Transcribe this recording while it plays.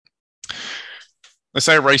They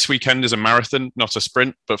say a race weekend is a marathon, not a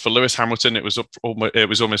sprint. But for Lewis Hamilton, it was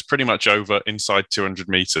almost pretty much over inside 200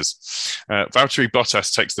 meters. Valtteri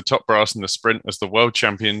Bottas takes the top brass in the sprint as the world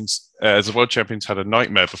champions. As the world champions had a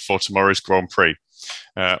nightmare before tomorrow's Grand Prix.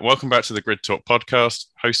 Welcome back to the Grid Talk podcast.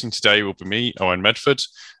 Hosting today will be me, Owen Medford,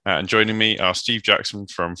 and joining me are Steve Jackson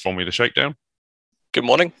from Formula Shakedown. Good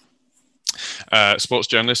morning. Sports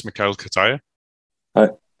journalist Mikhail Kataya.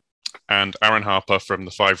 Hi. And Aaron Harper from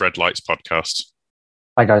the Five Red Lights podcast.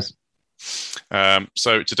 Hi, guys.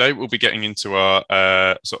 So today we'll be getting into our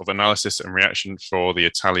sort of analysis and reaction for the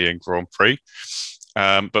Italian Grand Prix.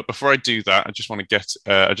 But before I do that, I just want to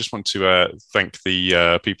thank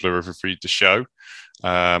the people who have reviewed the show.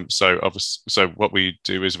 So what we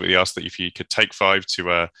do is we ask that if you could take 5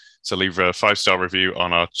 to leave a 5-star review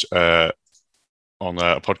on our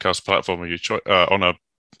podcast platform of your choice, on our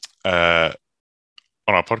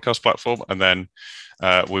podcast platform, and then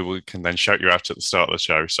we can then shout you out at the start of the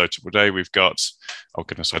show. So today we've got, oh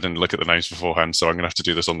goodness, I didn't look at the names beforehand, so I'm going to have to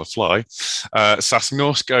do this on the fly.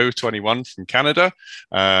 Sasnorsko21 from Canada,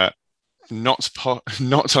 not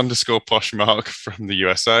underscore Poshmark from the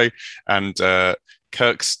USA, and I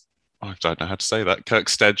don't know how to say that, Kirk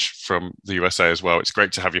Stedge from the USA as well. It's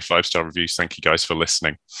great to have your 5-star reviews. Thank you guys for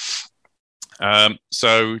listening.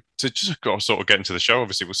 So to just sort of get into the show,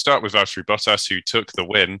 obviously we'll start with Valtteri Bottas, who took the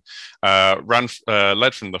win,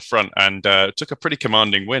 led from the front, and took a pretty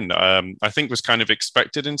commanding win. I think was kind of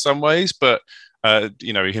expected in some ways, but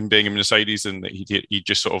him being a Mercedes and he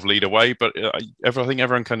just sort of lead away. But I think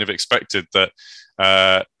everyone kind of expected that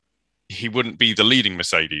he wouldn't be the leading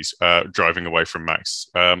Mercedes driving away from Max.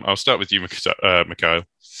 I'll start with you, Mikhail.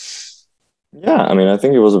 Yeah, I mean, I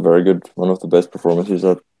think it was a very good, one of the best performances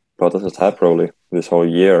that Bottas has had probably this whole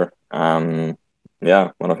year. One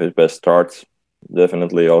of his best starts.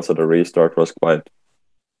 Definitely also the restart was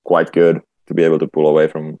quite good to be able to pull away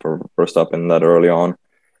from Verstappen that early on.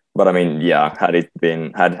 But I mean, yeah, had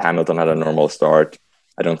Hamilton had a normal start,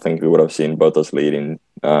 I don't think we would have seen Bottas leading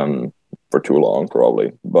for too long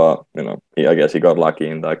probably. But I guess he got lucky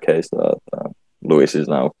in that case that Lewis is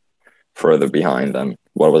now further behind than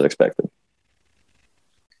what was expected.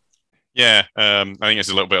 Yeah, I think it's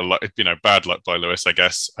a little bit of luck, bad luck by Lewis, I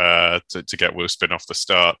guess, to get Will Spin off the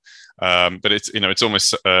start. But it's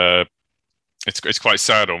almost it's quite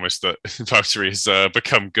sad almost that Valtteri has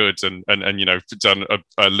become good and done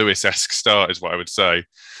a Lewis-esque start is what I would say.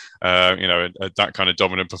 That kind of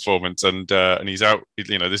dominant performance, and he's out.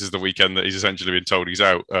 This is the weekend that he's essentially been told he's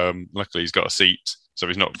out. Luckily, he's got a seat, so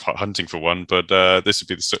he's not hunting for one. But this would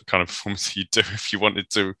be the kind of performance you'd do if you wanted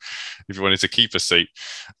to keep a seat.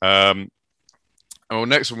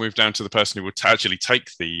 Next we'll move down to the person who will actually take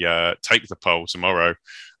the pole tomorrow,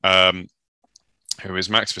 who is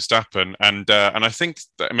Max Verstappen, and I think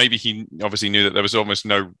that maybe he obviously knew that there was almost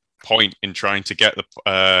no point in trying to get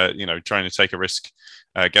trying to take a risk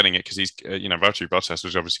getting it, because he's Valtteri Bottas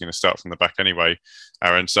was obviously going to start from the back anyway,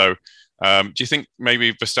 Aaron. So do you think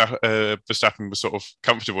maybe Verstappen was sort of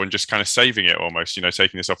comfortable and just kind of saving it almost,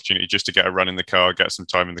 taking this opportunity just to get a run in the car, get some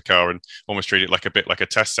time in the car, and almost treat it like a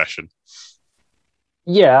test session?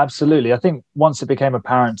 Yeah, absolutely. I think once it became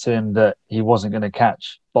apparent to him that he wasn't going to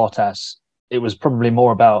catch Bottas, it was probably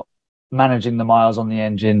more about managing the miles on the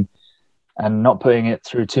engine and not putting it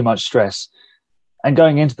through too much stress. And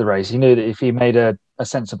going into the race, he knew that if he made a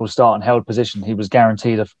sensible start and held position, he was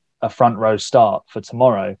guaranteed a front row start for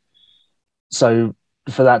tomorrow. So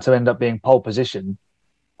for that to end up being pole position,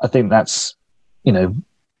 I think that's,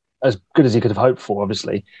 as good as he could have hoped for,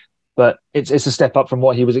 obviously. But it's a step up from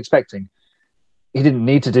what he was expecting. He didn't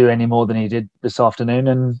need to do any more than he did this afternoon.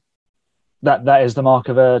 And that is the mark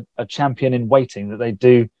of a champion in waiting, that they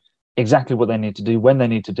do exactly what they need to do when they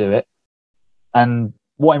need to do it. And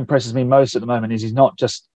what impresses me most at the moment is he's not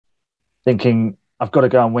just thinking, I've got to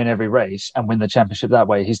go and win every race and win the championship that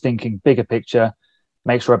way. He's thinking bigger picture,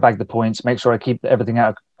 make sure I bag the points, make sure I keep everything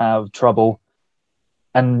out of trouble.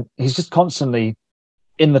 And he's just constantly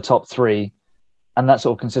in the top 3. And that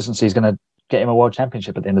sort of consistency is going to get him a world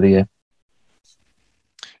championship at the end of the year.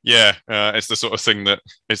 Yeah, it's the sort of thing that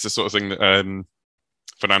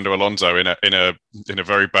Fernando Alonso in a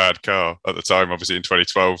very bad car at the time, obviously in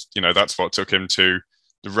 2012. That's what took him to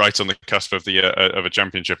right on the cusp of a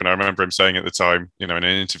championship. And I remember him saying at the time, in an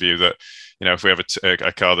interview, that if we have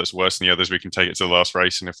a car that's worse than the others, we can take it to the last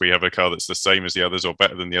race, and if we have a car that's the same as the others or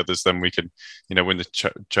better than the others, then we can win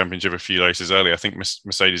the championship a few races early. I think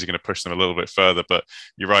Mercedes are going to push them a little bit further, but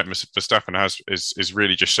you're right, Verstappen is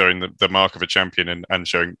really just showing the mark of a champion and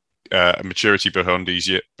showing a maturity beyond his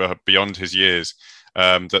years,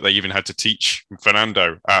 that they even had to teach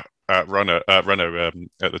Fernando at at Renault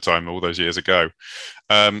at the time, all those years ago.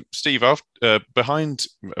 Steve, behind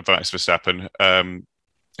Max Verstappen,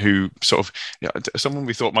 who sort of someone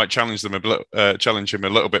we thought might challenge him a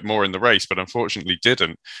little bit more in the race, but unfortunately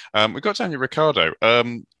didn't. We got Daniel Ricciardo.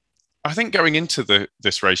 I think going into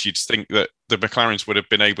this race, you'd think that the McLarens would have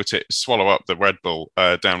been able to swallow up the Red Bull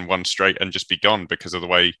down one straight and just be gone because of the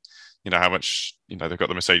way, how much, they've got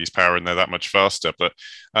the Mercedes power and they're that much faster. But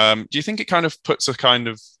do you think it kind of puts a kind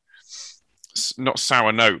of, not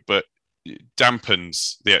sour note, but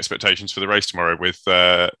dampens the expectations for the race tomorrow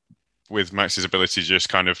with Max's ability to just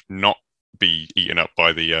kind of not be eaten up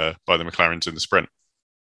by the McLarens in the sprint?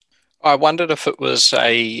 I wondered if it was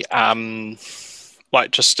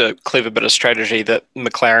just a clever bit of strategy that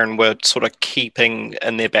McLaren were sort of keeping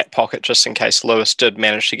in their back pocket just in case Lewis did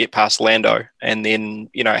manage to get past Lando, and then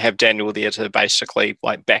have Daniel there to basically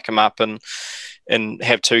back him up and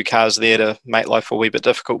have two cars there to make life a wee bit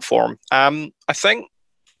difficult for him. I think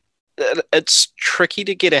it's tricky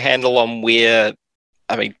to get a handle on where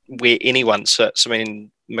anyone sits.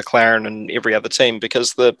 McLaren and every other team,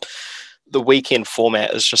 because the weekend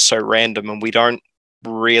format is just so random, and we don't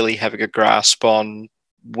really have a good grasp on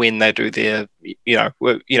when they do their,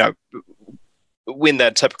 when they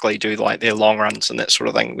typically do their long runs and that sort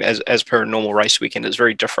of thing. As per a normal race weekend, it's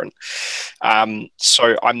very different.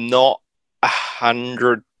 So I'm not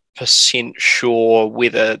 100% sure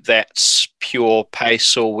whether that's pure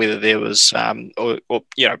pace or whether there was, where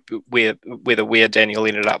Daniel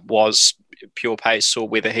ended up was pure pace, or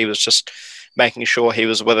whether he was just making sure he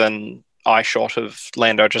was within eye shot of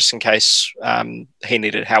Lando just in case he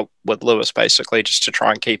needed help with Lewis, basically, just to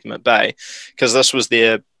try and keep him at bay, because this was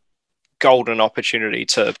their golden opportunity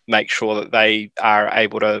to make sure that they are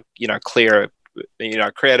able to,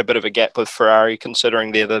 create a bit of a gap with Ferrari,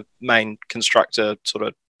 considering they're the main constructor sort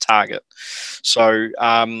of target. So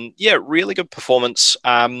really good performance.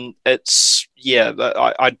 I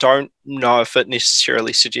don't know if it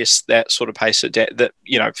necessarily suggests that sort of pace that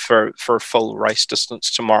for a full race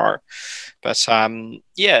distance tomorrow, but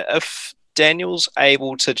if Daniel's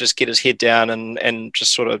able to just get his head down and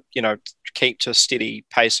just sort of keep to a steady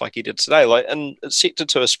pace like he did today, in sector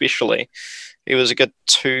 2 especially, he was a good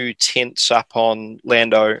 2 tenths up on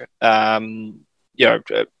Lando, going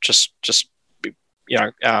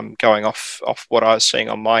off what I was seeing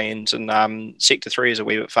on my end, and sector 3 is a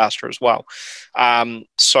wee bit faster as well.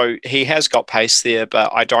 So he has got pace there,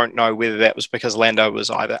 but I don't know whether that was because Lando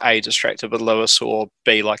was either A, distracted with Lewis, or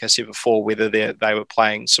B, like I said before, whether they were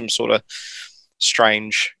playing some sort of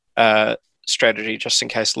strange strategy just in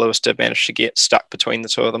case Lewis did manage to get stuck between the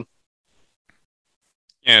two of them.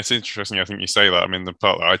 Yeah, it's interesting. I think you say that. The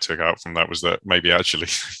part that I took out from that was that maybe actually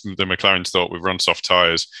the McLarens thought we've run soft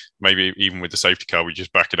tyres. Maybe even with the safety car, we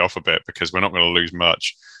just back it off a bit because we're not going to lose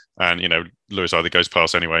much. And, Lewis either goes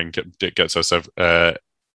past anyway and gets us,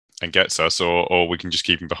 or we can just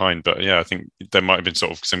keep him behind. But yeah, I think there might have been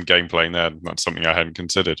sort of some game playing there. That's something I hadn't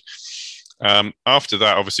considered. After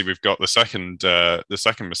that, obviously, we've got the second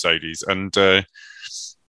Mercedes, and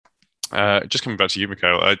just coming back to you,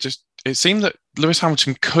 Mikhail, it seemed that Lewis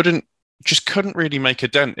Hamilton couldn't really make a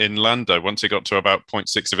dent in Lando once he got to about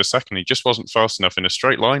 0.6 of a second. He just wasn't fast enough in a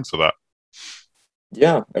straight line for that.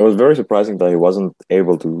 Yeah, it was very surprising that he wasn't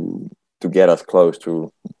able to get as close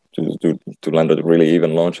to Lando to really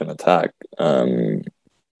even launch an attack. They're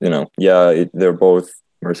both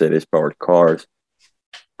Mercedes-powered cars.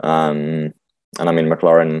 And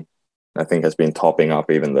McLaren, I think, has been topping up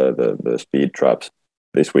even the speed traps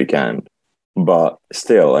this weekend. But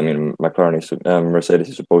still, Mercedes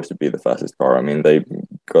is supposed to be the fastest car. They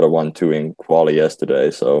got a 1-2 in quali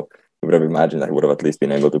yesterday, so you would have imagined that he would have at least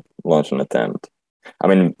been able to launch an attempt.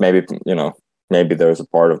 Maybe there's a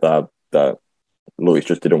part of that Lewis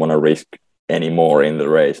just didn't want to risk any more in the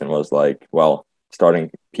race and was like, well,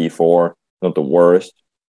 starting P4, not the worst.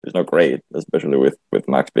 It's not great, especially with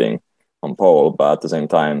Max being on pole. But at the same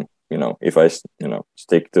time, if I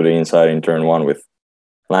stick to the inside in turn 1 with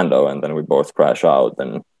Lando and then we both crash out,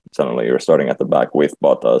 then suddenly you're starting at the back with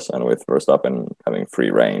Bottas and with Verstappen having free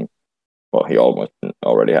reign. Well, he almost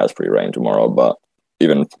already has free reign tomorrow, but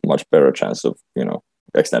even much better chance of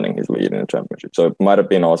extending his lead in the championship. So it might have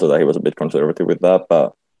been also that he was a bit conservative with that,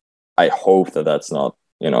 but I hope that's not,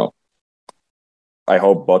 I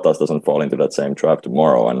hope Bottas doesn't fall into that same trap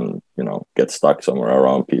tomorrow and get stuck somewhere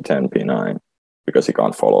around P10, P9 because he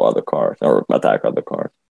can't follow other cars or attack other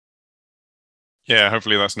cars. Yeah,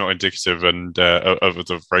 hopefully that's not indicative of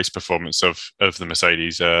the race performance of the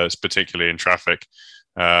Mercedes, particularly in traffic.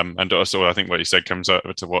 And also, I think what you said comes up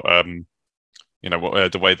to what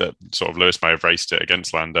the way that sort of Lewis may have raced it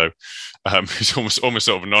against Lando, he's almost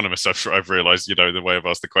sort of anonymous. I've realised, the way I've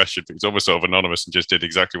asked the question, but he's almost sort of anonymous and just did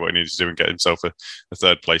exactly what he needed to do and get himself a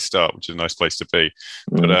third place start, which is a nice place to be.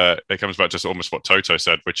 But it comes back to almost what Toto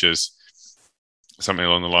said, which is something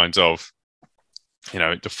along the lines of,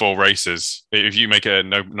 the 4 races. If you make a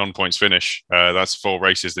non-points finish, that's 4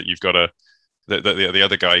 races that you've got to. The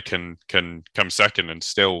other guy can come second and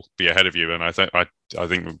still be ahead of you. And I think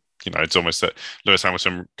it's almost that Lewis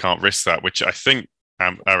Hamilton can't risk that, which I think,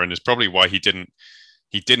 Aaron, is probably why he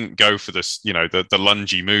didn't go for this, the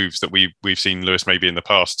lungy moves that we've seen Lewis maybe in the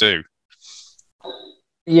past do.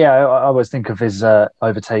 Yeah, I always think of his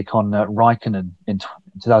overtake on Raikkonen in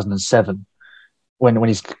 2007 when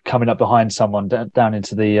he's coming up behind someone down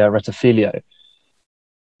into the Rettifilo.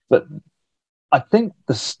 But I think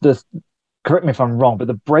the correct me if I'm wrong, but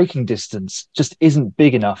the braking distance just isn't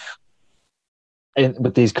big enough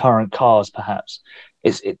with these current cars. Perhaps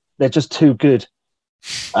they're just too good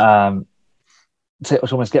to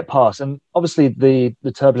almost get past. And obviously the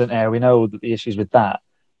turbulent air, we know the issues with that.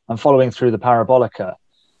 And following through the Parabolica,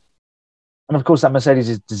 and of course that Mercedes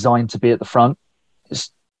is designed to be at the front.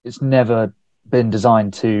 It's never been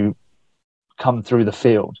designed to come through the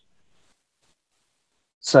field.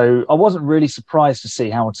 So I wasn't really surprised to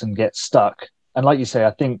see Hamilton get stuck. And like you say,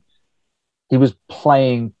 I think he was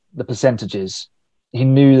playing the percentages. He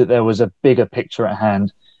knew that there was a bigger picture at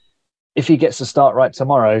hand. If he gets the start right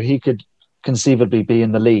tomorrow, he could conceivably be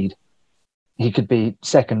in the lead. He could be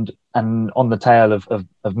second and on the tail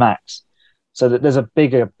of Max. So that there's a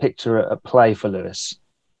bigger picture at play for Lewis.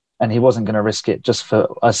 And he wasn't going to risk it just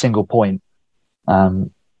for a single point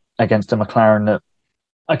against a McLaren that,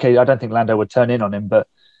 okay, I don't think Lando would turn in on him, but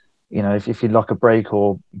if you lock a break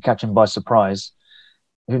or catch him by surprise,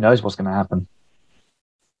 who knows what's going to happen?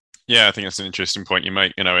 Yeah, I think that's an interesting point you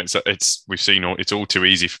make. We've seen it's all too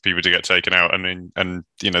easy for people to get taken out, and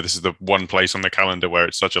this is the one place on the calendar where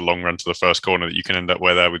it's such a long run to the first corner that you can end up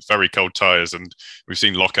there with very cold tyres, and we've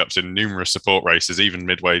seen lockups in numerous support races, even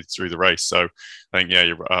midway through the race. So I think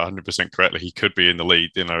you're 100% correctly. He could be in the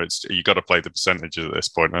lead. You got to play the percentages at this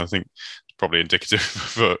point, and I think it's probably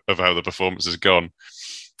indicative of how the performance has gone.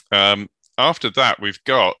 After that, we've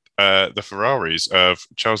got the Ferraris of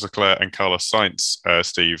Charles Leclerc and Carlos Sainz,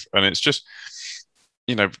 Steve. And it's just,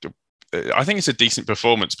 I think it's a decent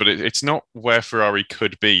performance, but it's not where Ferrari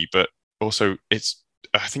could be. But also,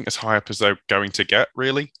 I think as high up as they're going to get,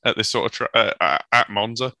 really, at this sort of at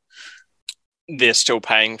Monza. They're still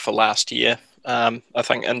paying for last year. I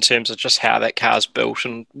think in terms of just how that car's built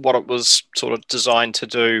and what it was sort of designed to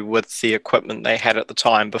do with the equipment they had at the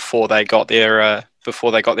time before they got their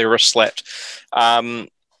wrist slapped.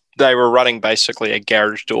 They were running basically a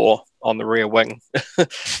garage door on the rear wing.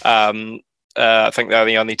 I think they were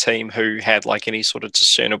the only team who had like any sort of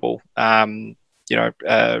discernible, rear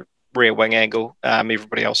wing angle.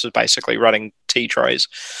 Everybody else is basically running T-trays.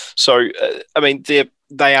 So,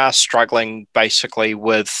 they are struggling basically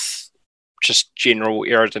with just general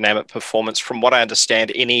aerodynamic performance. From what I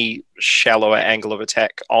understand, any shallower angle of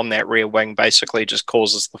attack on that rear wing basically just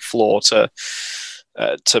causes the floor to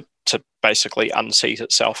basically unseat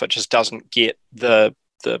itself. It just doesn't get the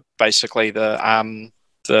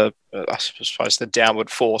downward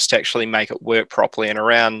force to actually make it work properly. And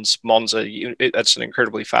around Monza, it's an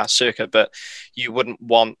incredibly fast circuit, but you wouldn't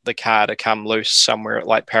want the car to come loose somewhere at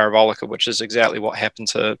like Parabolica, which is exactly what happened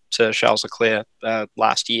to Charles Leclerc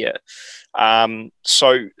last year.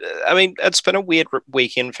 It's been a weird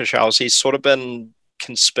weekend for Charles. He's sort of been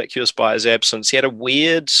conspicuous by his absence. He had a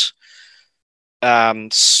weird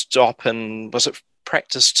stop in, was it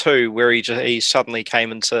practice 2, where he suddenly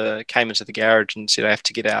came into the garage and said, I have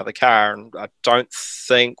to get out of the car. And I don't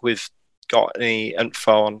think we've got any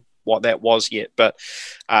info on what that was yet, but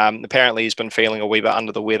apparently he's been feeling a wee bit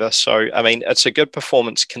under the weather. So, it's a good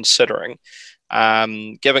performance considering,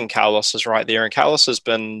 given Carlos is right there, and Carlos has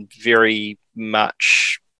been very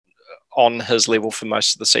much on his level for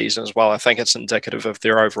most of the season as well. I think it's indicative of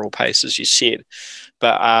their overall pace, as you said,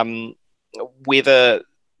 but whether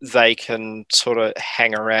they can sort of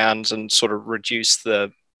hang around and sort of reduce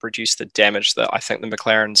the damage that I think the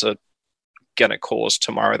McLarens are going to cause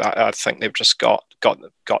tomorrow, I think they've just got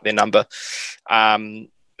their number.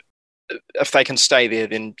 If they can stay there,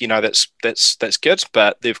 then that's good.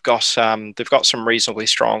 But they've got some reasonably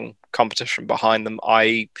strong competition behind them.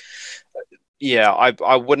 I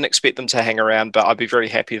wouldn't expect them to hang around, but I'd be very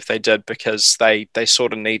happy if they did, because they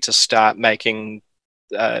sort of need to start making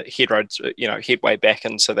headway back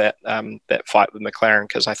into that fight with McLaren,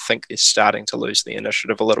 because I think they're starting to lose the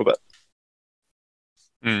initiative a little bit.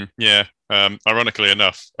 Yeah. Ironically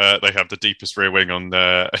enough, they have the deepest rear wing on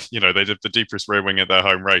their, they did the deepest rear wing at their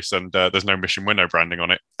home race, and there's no Mission Winnow branding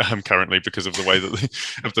on it currently because of the way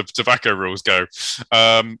that of the tobacco rules go.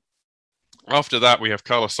 After that, we have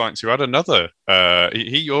Carlos Sainz, who had another.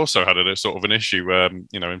 He also had a sort of an issue,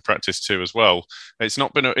 in practice too as well. It's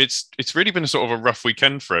not been. It's really been a sort of a rough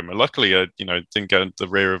weekend for him. Luckily, didn't get at the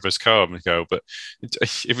rear of his car, Miguel, but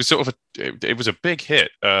it was sort of it was a big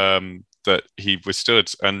hit that he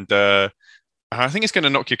withstood, and I think it's going to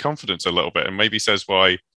knock your confidence a little bit, and maybe says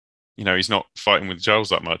why, he's not fighting with Charles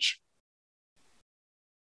that much.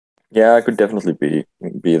 Yeah, I could definitely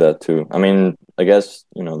be that too. I mean, I guess,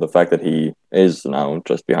 the fact that he is now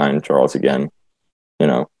just behind Charles again,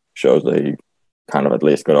 shows that he kind of at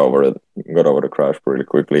least got over the crash pretty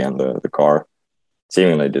quickly, and the car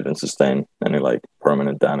seemingly didn't sustain any like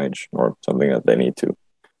permanent damage or something that they need to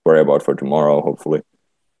worry about for tomorrow, hopefully.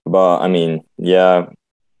 But I mean, yeah,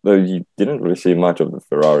 you didn't really see much of the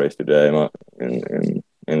Ferraris today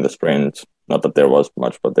in the sprint. Not that there was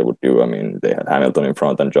much, but they would do. I mean, they had Hamilton in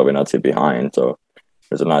front and Giovinazzi behind, so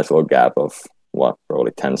there's a nice little gap of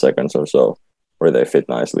probably 10 seconds or so where they fit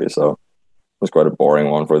nicely. So it was quite a boring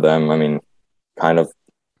one for them. I mean, kind of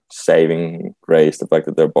saving grace the fact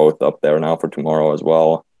that they're both up there now for tomorrow as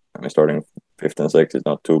well. I mean, starting 5th and 6th is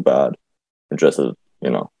not too bad. Just as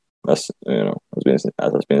has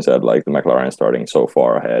been said, like the McLaren starting so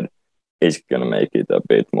far ahead is going to make it a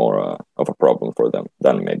bit more of a problem for them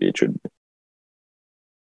than maybe it should be.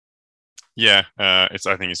 Yeah, I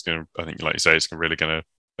think like you say, it's really going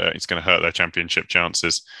to hurt their championship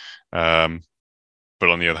chances. But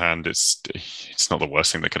on the other hand, it's not the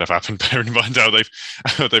worst thing that could have happened. Bearing in mind how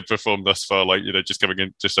they've performed thus far, like just coming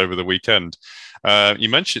in just over the weekend. You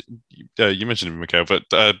mentioned him, Mikael, but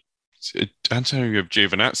Antonio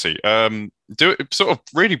Giovinazzi, do it sort of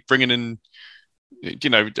really bringing in,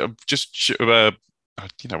 just I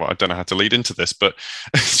don't know how to lead into this, but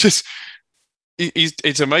it's just.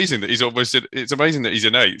 It's amazing that he's in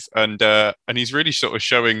 8th, and he's really sort of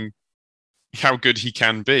showing how good he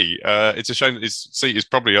can be. It's a shame that his seat is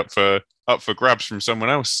probably up for grabs from someone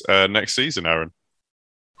else next season, Aaron.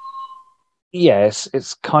 Yes,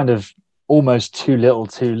 it's kind of almost too little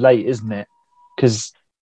too late, isn't it? Because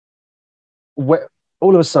all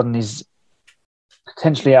of a sudden he's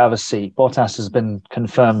potentially out of a seat. Bottas has been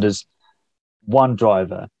confirmed as one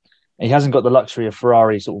driver. He hasn't got the luxury of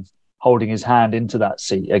Ferrari sort of holding his hand into that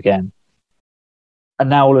seat again. And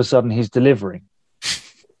now all of a sudden he's delivering.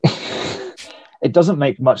 It doesn't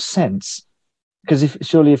make much sense, because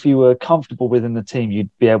if you were comfortable within the team, you'd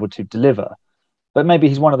be able to deliver. But maybe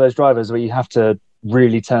he's one of those drivers where you have to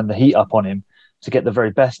really turn the heat up on him to get the very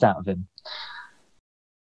best out of him.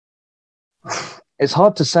 It's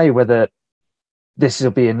hard to say whether this will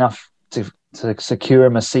be enough to secure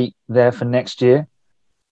him a seat there for next year.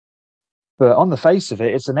 But on the face of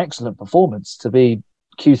it, it's an excellent performance to be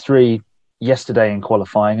Q3 yesterday in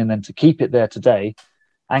qualifying and then to keep it there today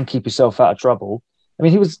and keep yourself out of trouble. I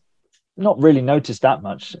mean, he was not really noticed that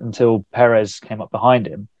much until Perez came up behind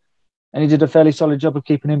him, and he did a fairly solid job of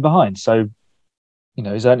keeping him behind. So,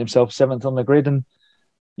 he's earned himself 7th on the grid, and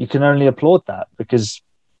you can only applaud that, because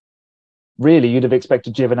really you'd have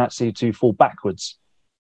expected Giovinazzi to fall backwards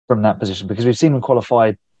from that position, because we've seen him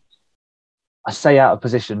qualify, I say out of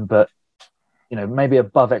position, but maybe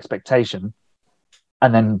above expectation,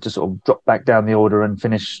 and then just sort of drop back down the order and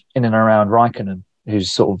finish in and around Raikkonen, who's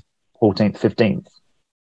sort of 14th, 15th.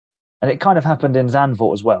 And it kind of happened in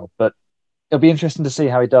Zandvoort as well, but it'll be interesting to see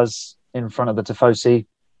how he does in front of the Tifosi.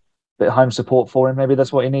 Bit of home support for him. Maybe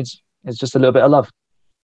that's what he needs. It's just a little bit of love.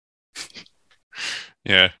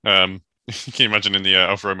 Yeah. Can you imagine in the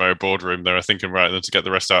Alfa Romeo boardroom, they were thinking, right, to get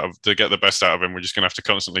the best out of him, we're just going to have to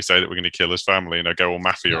constantly say that we're going to kill his family, go all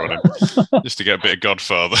mafia on him, just to get a bit of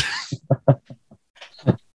Godfather.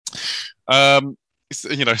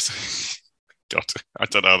 God, I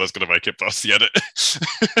don't know how that's going to make it past the edit.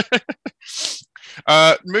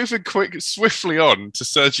 Moving swiftly on to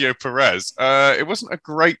Sergio Perez. It wasn't a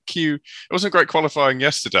great qualifying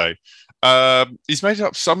yesterday. He's made it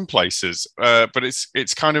up some places, but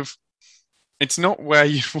it's kind of. It's not where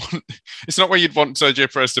you'd want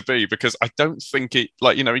Sergio Perez to be, because I don't think it.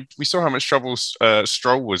 We saw how much trouble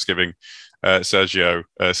Stroll was giving Sergio,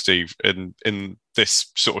 Steve, in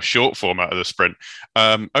this sort of short format of the sprint.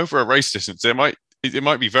 Over a race distance, it might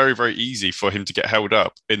be very, very easy for him to get held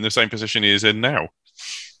up in the same position he is in now.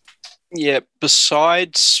 Yeah.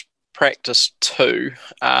 Besides practice 2,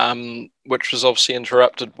 which was obviously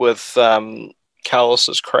interrupted with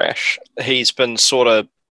Carlos's crash, he's been sort of.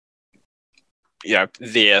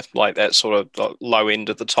 There, like that sort of low end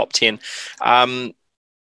of the top 10.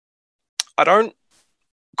 I don't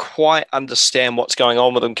quite understand what's going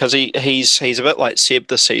on with him, because he's a bit like Seb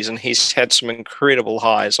this season. He's had some incredible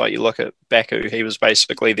highs. Like, you look at Baku, he was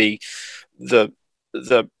basically the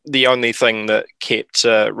only thing that kept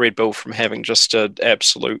Red Bull from having just an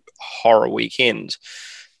absolute horror weekend.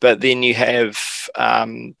 But then you have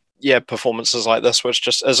performances like this, which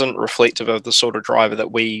just isn't reflective of the sort of driver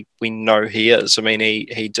that we know he is. I mean,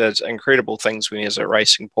 he did incredible things when he was at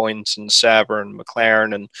Racing Point and Sauber and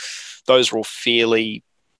McLaren, and those were all fairly,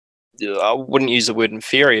 I wouldn't use the word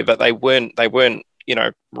inferior, but they weren't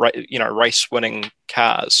race winning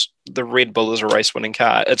cars. The Red Bull is a race winning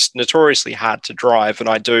car. It's notoriously hard to drive, and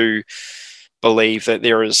I do believe that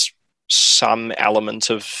there is some element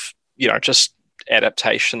of just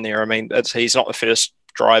adaptation there. I mean, he's not the first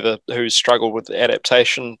driver who's struggled with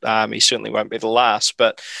adaptation. He certainly won't be the last,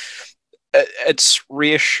 but it's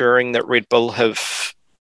reassuring that Red Bull have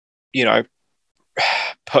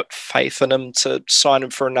put faith in him to sign him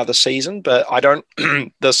for another season. But I don't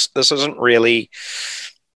this isn't really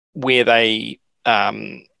where they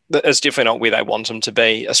it's definitely not where they want him to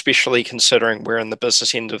be, especially considering we're in the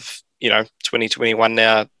business end of 2021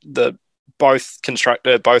 now. Both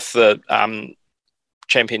the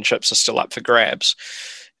championships are still up for grabs,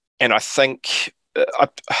 and I think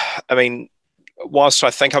I mean, whilst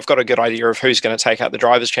I think I've got a good idea of who's going to take out the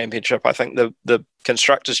Drivers' Championship, I think the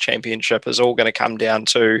Constructors' Championship is all going to come down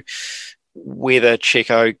to whether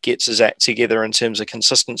Checo gets his act together in terms of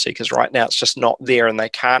consistency, because right now it's just not there, and they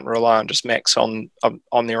can't rely on just Max on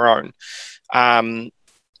their own.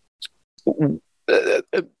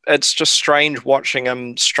 It's just strange watching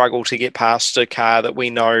him struggle to get past a car that we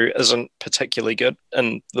know isn't particularly good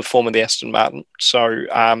in the form of the Aston Martin. So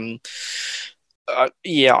I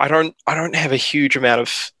don't have a huge amount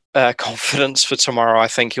of confidence for tomorrow. I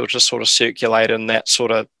think he'll just sort of circulate in that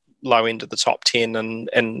sort of low end of the top 10,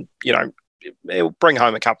 and he'll bring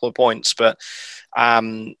home a couple of points. But I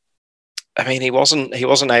mean, he wasn't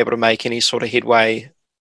able to make any sort of headway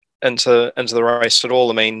into the race at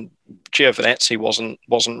all. I mean, Giovinazzi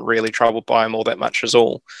wasn't really troubled by him all that much at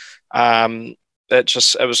all. It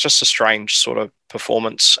was just a strange sort of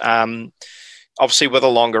performance. Obviously, with a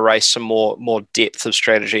longer race and more depth of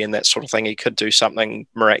strategy and that sort of thing, he could do something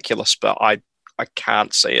miraculous, but I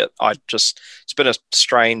can't see it. It's been a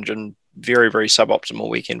strange and very, very suboptimal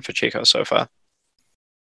weekend for Checo so far.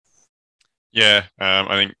 Yeah,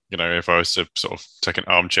 I think, if I was to sort of take an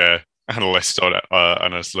armchair analyst on it,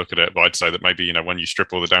 and just look at it, I'd say that maybe, when you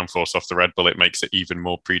strip all the downforce off the Red Bull, it makes it even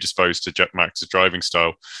more predisposed to Max's driving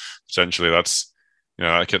style. Potentially that's,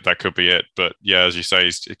 that could be it. But yeah, as you say,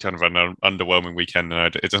 it's kind of an underwhelming weekend,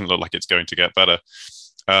 and it doesn't look like it's going to get better.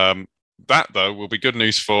 That, though, will be good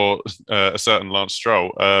news for a certain Lance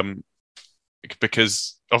Stroll,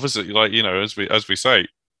 because obviously, as we say,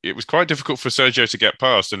 it was quite difficult for Sergio to get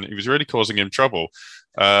past, and it was really causing him trouble.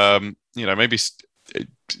 Maybe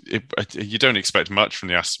you don't expect much from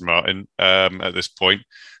the Aston Martin at this point,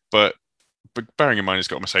 but bearing in mind it's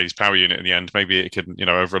got a Mercedes power unit in the end, maybe it can,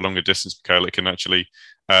 over a longer distance, Mikhail, it can actually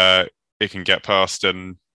it can get past,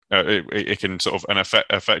 and it can sort of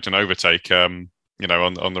affect an overtake, on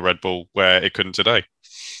the Red Bull where it couldn't today.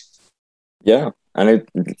 Yeah, and it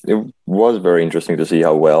was very interesting to see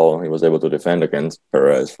how well he was able to defend against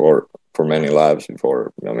Perez for many laps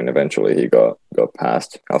before. I mean, eventually he got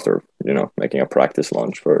past after making a practice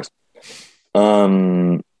launch first.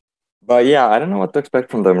 But yeah, I don't know what to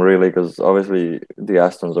expect from them really, because obviously the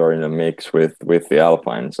Astons are in a mix with the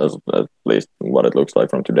Alpines, at least what it looks like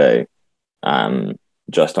from today.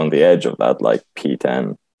 Just on the edge of that, like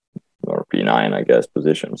P10 or P9, I guess,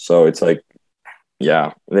 position. So it's like,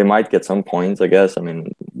 yeah, they might get some points, I guess. I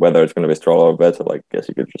mean, whether it's going to be Stroll or Vettel, I guess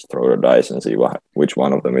you could just throw the dice and see which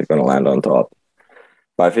one of them is going to land on top.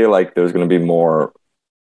 But I feel like there's going to be more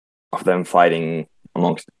of them fighting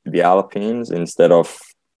amongst the Alpines instead of,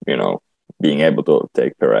 being able to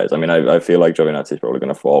take Perez. I mean, I feel like Giovinazzi is probably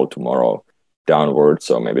going to fall tomorrow downwards,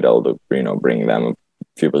 so maybe that'll do, bring them a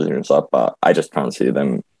few positions up. But I just can't see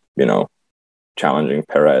them, challenging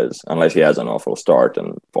Perez unless he has an awful start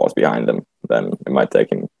and falls behind them. Then it might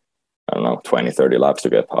take him, 20, 30 laps to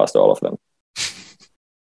get past all of them.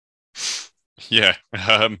 Yeah.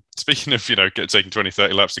 Speaking of, taking 20,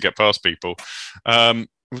 30 laps to get past people,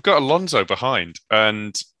 we've got Alonso behind.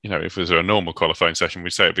 And, if it was a normal qualifying session,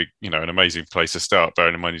 we'd say it'd be, an amazing place to start,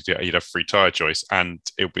 bearing in mind he'd have free tyre choice, and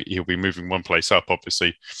he'll be moving one place up,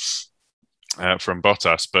 obviously, from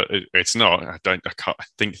Bottas, but it's not. I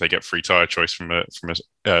think they get free tyre choice from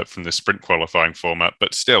the sprint qualifying format,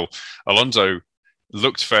 but still, Alonso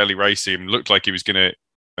looked fairly racy and looked like he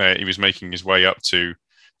was making his way up to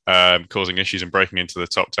causing issues and breaking into the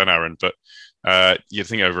top 10, Aaron. But you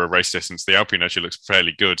think over a race distance, the Alpine actually looks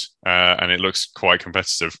fairly good, and it looks quite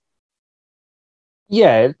competitive.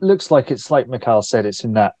 Yeah, it looks like Mikhail said, it's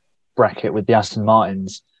in that bracket with the Aston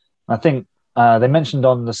Martins. I think they mentioned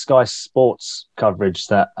on the Sky Sports coverage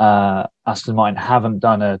that Aston Martin haven't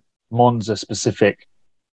done a Monza specific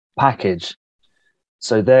package,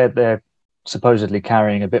 so they're supposedly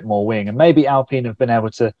carrying a bit more wing, and maybe Alpine have been able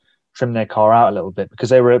to trim their car out a little bit because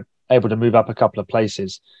they were able to move up a couple of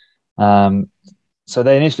places. So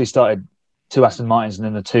they initially started 2 Aston Martins and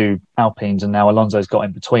then the 2 Alpines, and now Alonso's got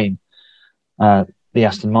in between the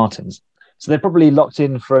Aston Martins. So they're probably locked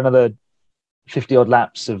in for another 50 odd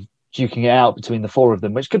laps of duking it out between the 4 of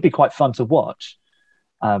them, which could be quite fun to watch.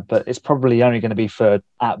 But it's probably only going to be for,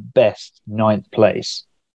 at best, 9th place,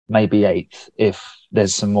 maybe 8th, if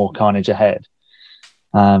there's some more carnage ahead.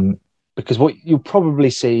 Because what you'll probably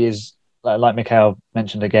see is, like Mikhail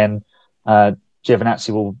mentioned again,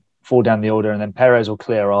 Giovinazzi will fall down the order and then Perez will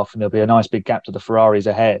clear off, and there'll be a nice big gap to the Ferraris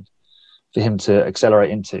ahead for him to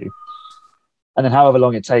accelerate into. And then however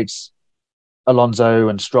long it takes Alonso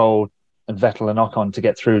and Stroll and Vettel and Ocon to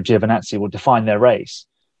get through Giovinazzi will define their race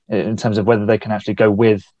in terms of whether they can actually go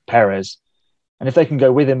with Perez. And if they can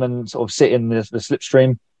go with him and sort of sit in the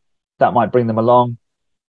slipstream, that might bring them along,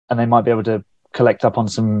 and they might be able to collect up on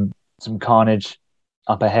some carnage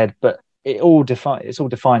up ahead. But it's all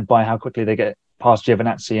defined by how quickly they get past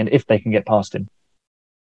Giovinazzi and if they can get past him.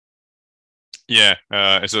 Yeah,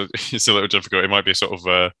 it's a little difficult. It might be sort of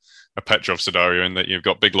a Petrov scenario in that you've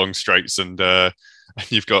got big long straights and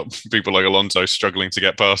you've got people like Alonso struggling to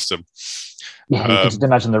get past them. Yeah, you can just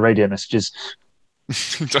imagine the radio messages.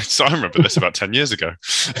 I remember this about 10 years ago.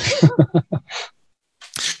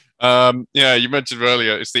 Yeah, you mentioned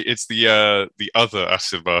earlier it's the other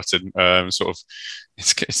Aston Martin. Sort of,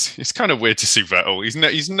 it's kind of weird to see Vettel.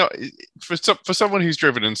 He's not for someone who's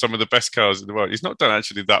driven in some of the best cars in the world. He's not done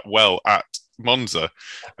actually that well at Monza.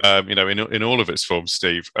 In all of its forms,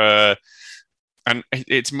 Steve. And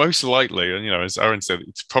it's most likely, and as Aaron said,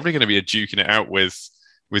 it's probably going to be a duking it out with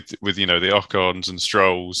the Ocons and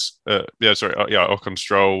Strolls. Ocon,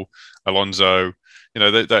 Stroll, Alonso.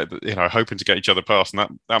 They hoping to get each other past,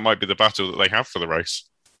 and that might be the battle that they have for the race.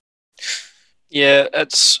 Yeah,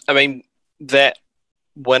 that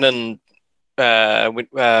winning when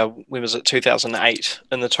was it 2008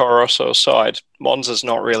 in the Toro Rosso side, Monza's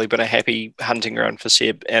not really been a happy hunting ground for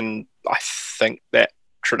Seb, and I think that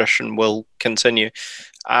tradition will continue.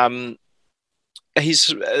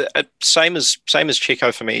 He's same as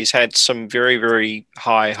Checo for me. He's had some very, very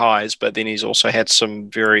high highs, but then he's also had some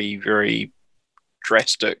very, very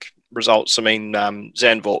drastic results.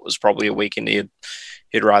 Zandvoort was probably a weekend he'd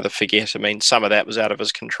rather forget. Some of that was out of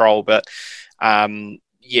his control, but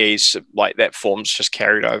he's like that form's just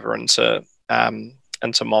carried over into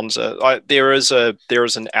Monza. There is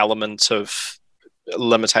an element of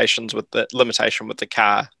limitation with the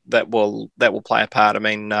car that will play a part.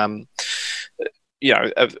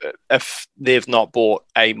 If they've not bought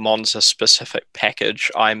a Monza specific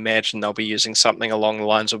package, I imagine they'll be using something along the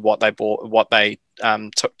lines of what they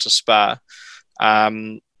took to Spa,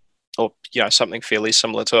 or something fairly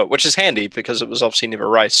similar to it, which is handy because it was obviously never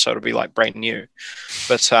raced, so it'll be like brand new.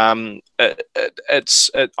 But I'm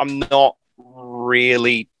not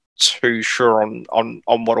really too sure on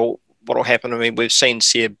what'll happen. We've seen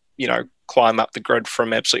Seb, climb up the grid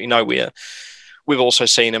from absolutely nowhere. We've also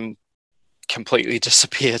seen him completely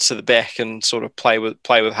disappear to the back and sort of play with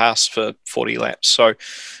Haas for 40 laps. So,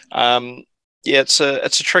 it's a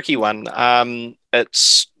tricky one. I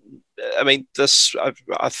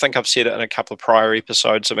think I've said it in a couple of prior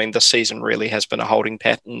episodes. This season really has been a holding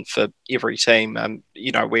pattern for every team.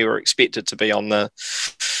 We were expected to be on the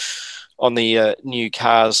new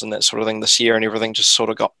cars and that sort of thing this year, and everything just sort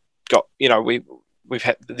of got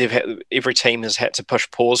every team has had to push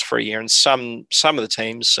pause for a year, and some of the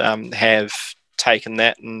teams have taken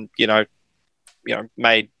that and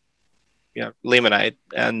made lemonade,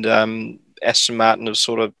 and Aston Martin have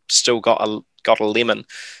sort of still got a lemon,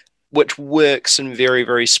 which works in very,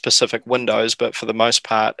 very specific windows, but for the most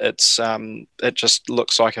part it just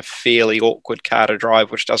looks like a fairly awkward car to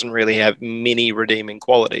drive, which doesn't really have many redeeming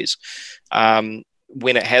qualities.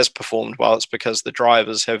 When it has performed well, it's because the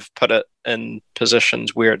drivers have put it in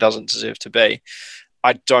positions where it doesn't deserve to be.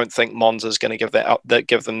 I don't think Monza is going to give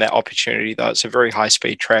them that opportunity, though. It's a very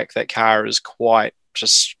high-speed track. That car is quite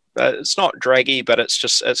just it's not draggy, but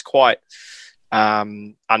it's quite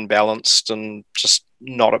unbalanced and just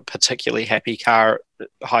not a particularly happy car at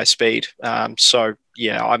high speed. So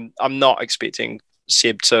yeah, I'm not expecting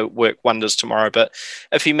Seb to work wonders tomorrow. But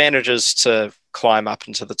if he manages to climb up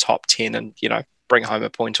into the top 10 and, bring home a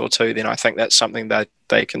point or two, then I think that's something that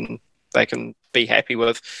they can be happy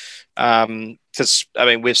with. Because,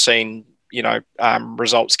 we've seen,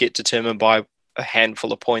 results get determined by a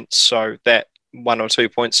handful of points. So that 1 or 2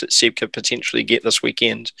 points that Seb could potentially get this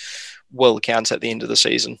weekend will count at the end of the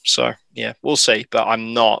season. So, yeah, we'll see. But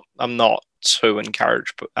I'm not too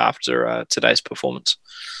encouraged after today's performance.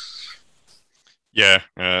 Yeah,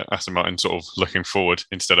 Aston Martin sort of looking forward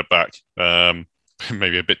instead of back.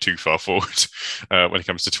 Maybe a bit too far forward when it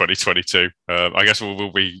comes to 2022. I guess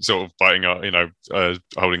we'll be sort of biting our,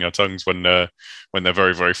 holding our tongues when they're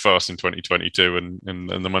very, very fast in 2022,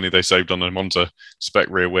 and the money they saved on the Monza spec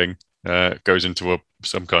rear wing goes into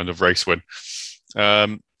some kind of race win.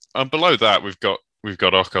 And below that, we've got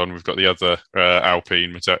Ocon, we've got the other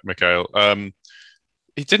Alpine, Mikhail.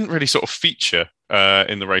 He didn't really sort of feature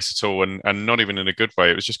in the race at all, and not even in a good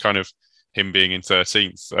way. It was just kind of him being in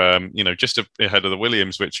 13th, just ahead of the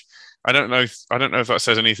Williams, which I don't know if that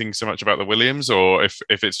says anything so much about the Williams, or if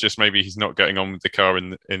it's just maybe he's not getting on with the car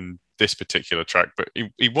in this particular track. But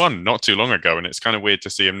he won not too long ago, and it's kind of weird to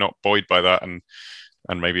see him not buoyed by that and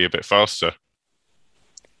maybe a bit faster.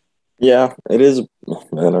 Yeah, it is. I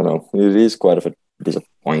don't know. It is quite a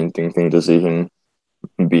disappointing thing to see him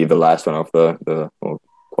be the last one of the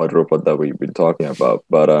quadruple that we've been talking about.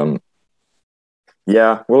 But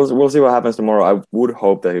yeah, we'll see what happens tomorrow. I would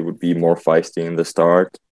hope that he would be more feisty in the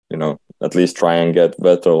start. At least try and get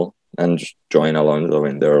Vettel and just join Alonso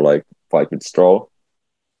in there, like fight with Stroll.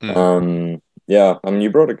 Yeah, you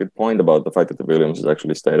brought a good point about the fact that the Williams has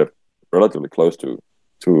actually stayed relatively close to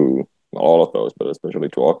all of those, but especially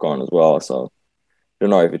to Ocon as well. So I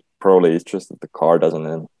don't know if it probably is just that the car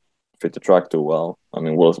doesn't fit the track too well.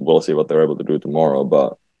 We'll see what they're able to do tomorrow,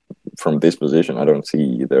 but from this position, I don't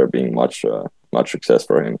see there being much success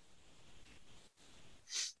for him.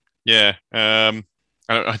 Yeah, I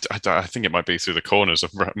think it might be through the corners,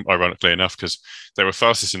 ironically enough, because they were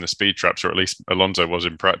fastest in the speed traps, or at least Alonso was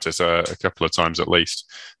in practice a couple of times at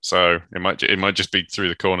least. So it might just be through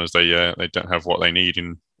the corners. They don't have what they need,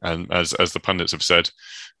 and as the pundits have said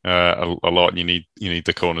a lot, you need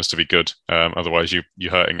the corners to be good. Otherwise,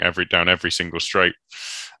 you're hurting down every single straight.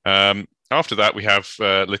 After that, we have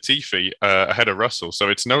Latifi ahead of Russell. So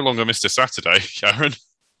it's no longer Mr. Saturday, Karen.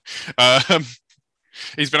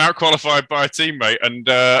 He's been out-qualified by a teammate, and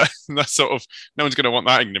that's sort of, no one's going to want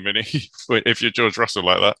that ignominy if you're George Russell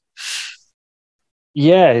like that.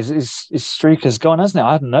 Yeah, his streak has gone, hasn't it?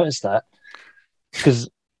 I hadn't noticed that, because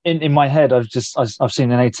in my head, I've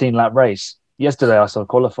seen an 18-lap race. Yesterday, I saw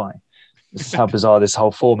qualifying. This is how bizarre this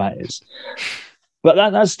whole format is. But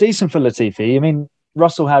that's decent for Latifi.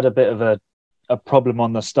 Russell had a bit of a problem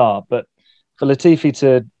on the start, but for Latifi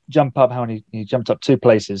to jump up, he jumped up 2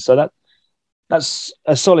 places. So that's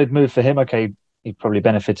a solid move for him. Okay, he probably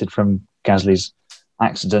benefited from Gasly's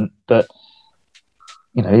accident, but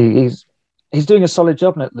he's doing a solid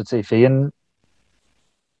job at Latifi, and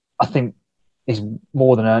I think he's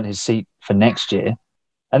more than earned his seat for next year.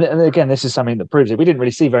 And again, this is something that proves it. We didn't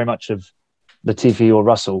really see very much of Latifi or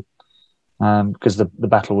Russell because the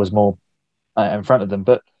battle was more in front of them,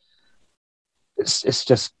 but it's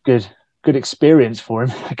just good experience for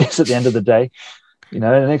him, I guess, at the end of the day. An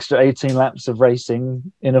extra 18 laps of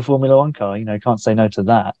racing in a Formula One car, can't say no to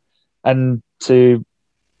that. And I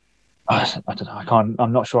don't know,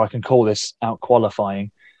 I'm not sure I can call this out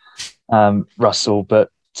qualifying Russell, but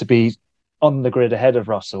to be on the grid ahead of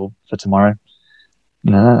Russell for tomorrow,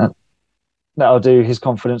 that'll do his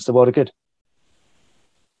confidence the world of good.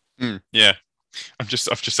 Yeah. I've just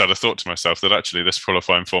had a thought to myself that actually this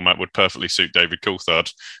qualifying format would perfectly suit David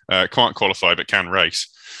Coulthard. Can't qualify, but can race.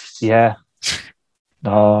 Yeah.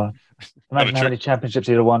 Oh, imagine how many championships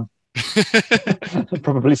he'd have won.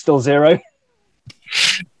 Probably still 0.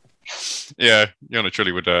 Yeah, Yana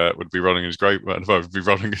Trulli would be running his great, but would be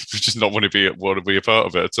running, just not want to be a part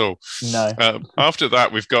of it at all. No. After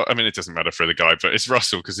that, we've got. It doesn't matter for the guy, but it's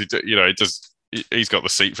Russell because he's got the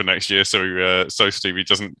seat for next year. So Steve, he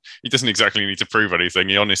doesn't exactly need to prove anything.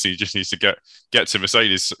 He honestly just needs to get to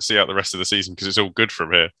Mercedes, see out the rest of the season because it's all good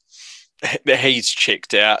from here. He's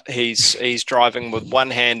checked out. He's driving with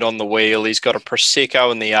one hand on the wheel. He's got a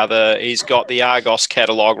Prosecco in the other. He's got the Argos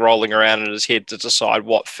catalogue rolling around in his head to decide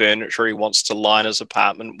what furniture he wants to line his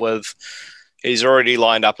apartment with. He's already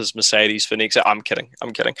lined up his Mercedes for next. I'm kidding.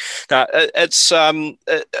 No, it's.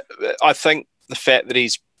 I think the fact that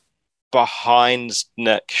he's behind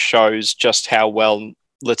Nick shows just how well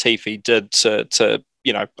Latifi did to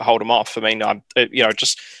hold him off. I mean,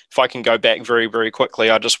 just if I can go back very, very quickly,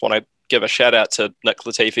 I just want to give a shout out to Nick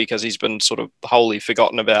Latifi because he's been sort of wholly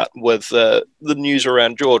forgotten about with the news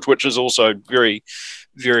around George, which is also very,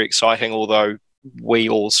 very exciting, although we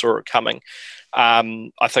all saw it coming.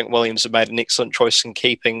 I think Williams have made an excellent choice in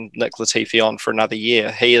keeping Nick Latifi on for another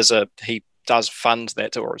year. He does fund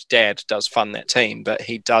that, or his dad does fund that team, but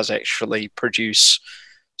he does actually produce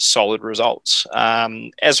solid results.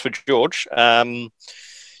 As for George,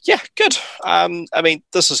 yeah, good. I mean,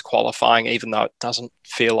 this is qualifying, even though it doesn't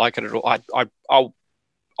feel like it at all.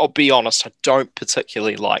 I'll be honest, I don't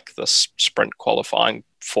particularly like this sprint qualifying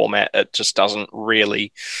format. It just doesn't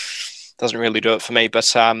really do it for me.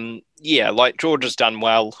 But yeah, like George has done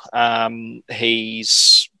well.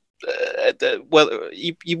 He's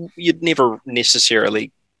you'd never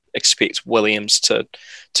necessarily expect Williams to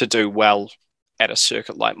do well at a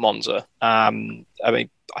circuit like Monza. I mean,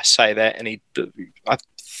 I say that, and I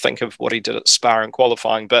think of what he did at Spa in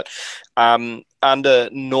qualifying, but under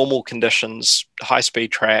normal conditions,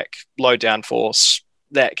 high-speed track, low downforce,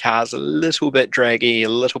 that car's a little bit draggy, a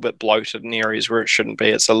little bit bloated in areas where it shouldn't be.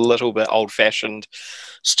 It's a little bit old-fashioned.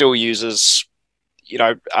 Still uses,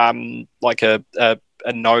 like a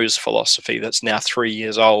nose philosophy that's now 3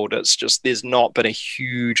 years old. It's just there's not been a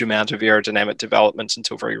huge amount of aerodynamic development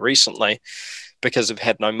until very recently because they've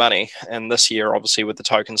had no money. And this year, obviously, with the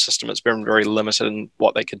token system, it's been very limited in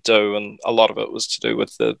what they could do. And a lot of it was to do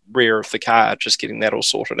with the rear of the car, just getting that all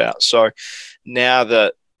sorted out. So now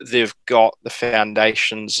that they've got the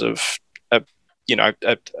foundations of a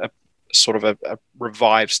sort of a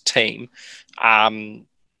revived team,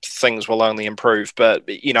 things will only improve. But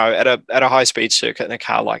at a high speed circuit in a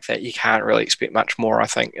car like that, you can't really expect much more. I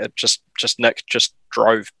think it just Nick just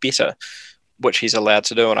drove better, which he's allowed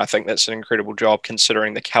to do, and I think that's an incredible job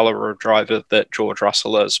considering the caliber of driver that George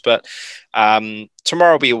Russell is. But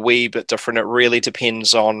tomorrow will be a wee bit different. It really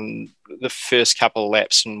depends on the first couple of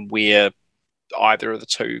laps and where either of the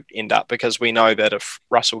two end up, because we know that if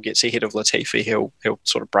Russell gets ahead of Latifi, he'll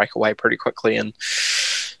sort of break away pretty quickly, and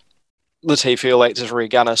Latifi will act as rear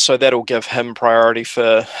gunner, so that'll give him priority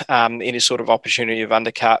for any sort of opportunity of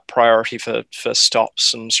undercut, priority for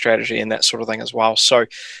stops and strategy and that sort of thing as well. So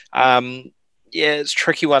yeah, it's a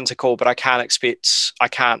tricky one to call, but I can't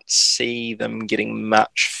see them getting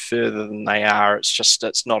much further than they are.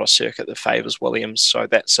 It's not a circuit that favours Williams, so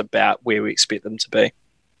that's about where we expect them to be.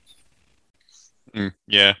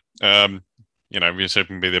 Yeah, we're just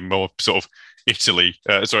hoping to be the more sort of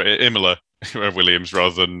Imola Williams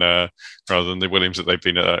rather than the Williams that they've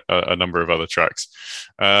been at a number of other tracks.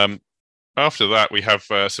 After that, we have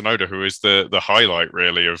Tsunoda, who is the highlight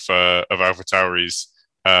really of AlphaTauri's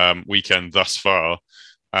weekend thus far,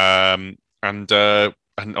 and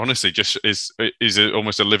honestly, just is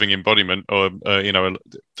almost a living embodiment, or the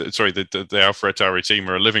AlphaTauri team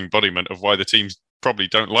are a living embodiment of why the teams probably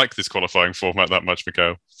don't like this qualifying format that much,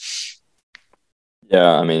 Mikko.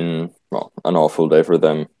 Yeah, I mean, well, an awful day for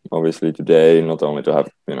them, obviously, today, not only to have,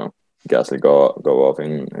 Gasly go off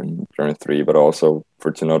in turn 3, but also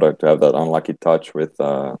for Tsunoda to have that unlucky touch with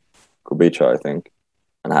Kubica, I think,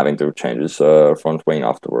 and having to change his front wing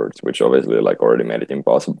afterwards, which obviously already made it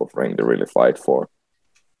impossible for him to really fight for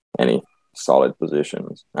any solid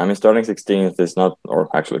positions. I mean, starting 16th is not,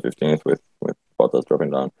 or actually 15th with Bottas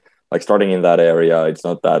dropping down. Starting in that area, it's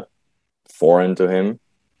not that foreign to him,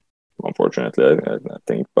 unfortunately, I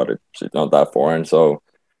think, but it's not that foreign, so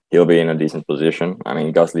he'll be in a decent position. I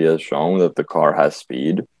mean, Gasly has shown that the car has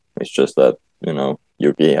speed. It's just that,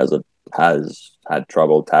 Yuki has had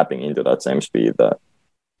trouble tapping into that same speed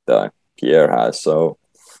that Pierre has. So,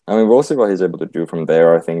 I mean, we'll see what he's able to do from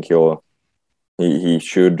there. I think he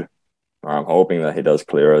should, or I'm hoping that he does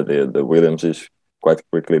clear the Williams quite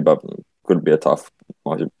quickly, but could be a tough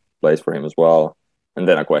place for him as well. And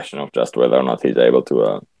then a question of just whether or not he's able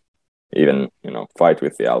to even fight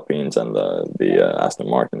with the Alpines and the Aston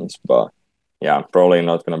Martins. But yeah, probably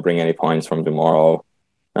not going to bring any points from tomorrow.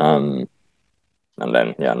 And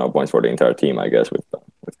then no points for the entire team, I guess, with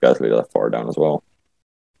Gasly that far down as well.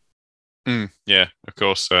 Yeah, of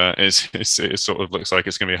course. It sort of looks like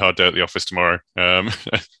it's going to be a hard day at the office tomorrow,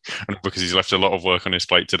 because he's left a lot of work on his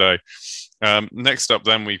plate today. Next up,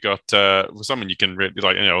 then we've got someone you can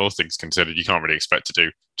really all things considered, you can't really expect to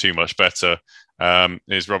do too much better.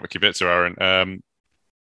 Is Robert Kubica, Aaron?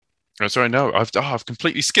 Sorry, no, I've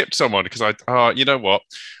completely skipped someone because you know what?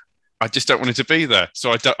 I just don't want him to be there,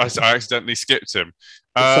 so I accidentally skipped him.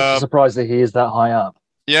 It's such a surprise that he is that high up.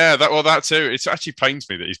 Yeah, that too. It actually pains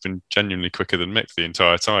me that he's been genuinely quicker than Mick the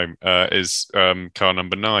entire time. Is car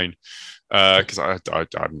number 9, because I'm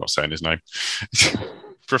not saying his name.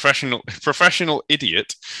 professional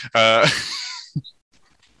idiot.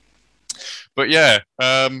 But yeah,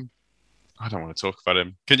 I don't want to talk about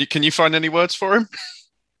him. Can you find any words for him?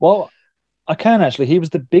 Well, I can actually. He was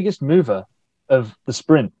the biggest mover of the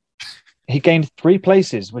sprint. He gained 3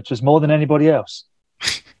 places, which was more than anybody else.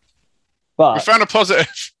 But we found a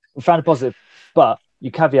positive. But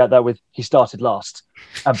you caveat that with he started last,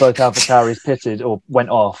 and both AlphaTauris pitted or went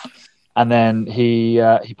off, and then he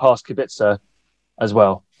passed Kubica as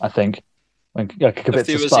well. I think when Kubica if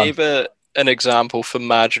there was spun. ever an example for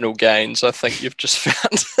marginal gains, I think you've just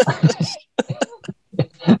found.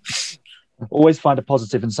 Always find a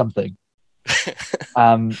positive in something.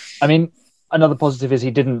 I mean, another positive is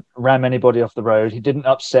he didn't ram anybody off the road. He didn't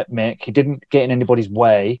upset Mick. He didn't get in anybody's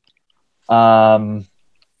way. Yeah.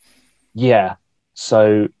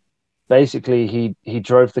 So basically, he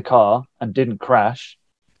drove the car and didn't crash.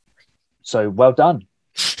 So well done.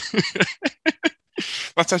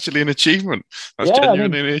 That's actually an achievement. That's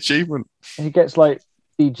genuinely an achievement. He gets like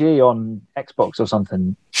DG on Xbox or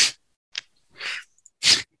something.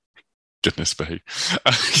 Goodness me.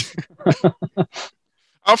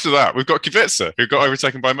 After that, we've got Kubica, who got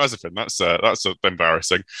overtaken by Mazepin. That's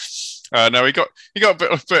embarrassing. No, he got a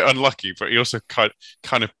bit unlucky, but he also kind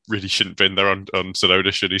of really shouldn't have been there on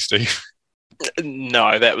Tsunoda, should he, Steve?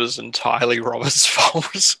 No, that was entirely Robert's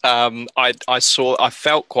fault. I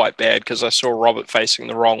felt quite bad because I saw Robert facing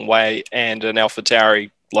the wrong way and an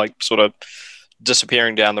AlphaTauri like sort of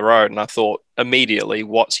disappearing down the road, and I thought immediately,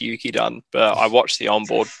 what's Yuki done? But I watched the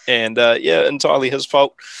onboard, and entirely his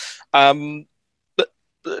fault. But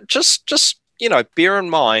just bear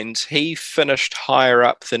in mind he finished higher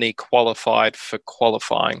up than he qualified for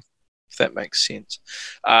qualifying, if that makes sense.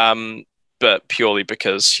 But purely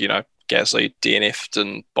because Gasly DNF'd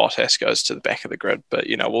and Bottas goes to the back of the grid. But,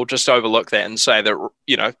 we'll just overlook that and say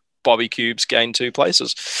that, Bobby Cubes gained 2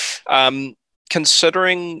 places.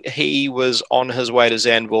 Considering he was on his way to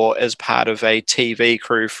Zandvoort as part of a TV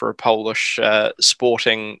crew for a Polish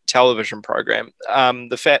sporting television program,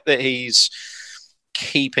 the fact that he's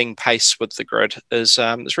keeping pace with the grid is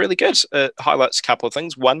really good. It highlights a couple of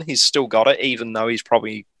things. One, he's still got it, even though he's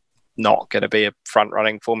probably not going to be a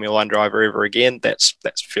front-running Formula One driver ever again. That's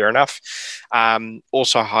fair enough.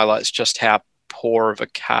 Also highlights just how poor of a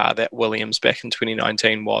car that Williams back in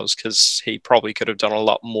 2019 was, because he probably could have done a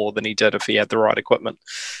lot more than he did if he had the right equipment.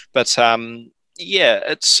 But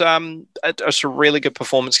it's a really good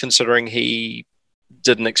performance considering he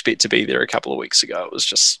didn't expect to be there a couple of weeks ago. It was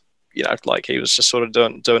just he was just sort of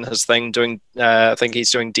doing his thing. I think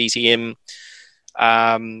he's doing DTM.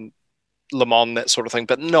 Le Mans, that sort of thing,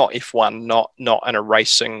 but not F1, not in a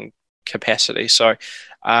racing capacity. So,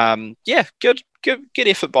 good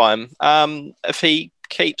effort by him. If he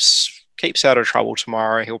keeps out of trouble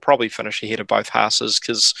tomorrow, he'll probably finish ahead of both Haas's,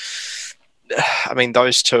 because,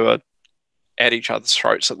 those two are at each other's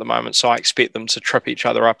throats at the moment. So I expect them to trip each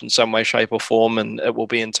other up in some way, shape, or form, and it will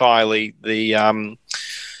be entirely the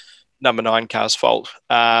number 9 car's fault.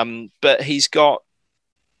 But he's got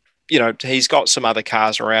some other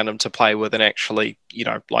cars around him to play with and actually,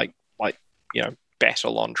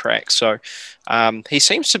 battle on track. So he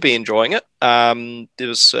seems to be enjoying it. There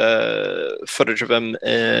was footage of him,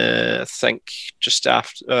 I think, just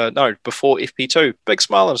before FP2. Big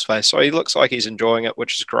smile on his face. So he looks like he's enjoying it,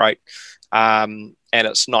 which is great. And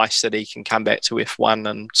it's nice that he can come back to F1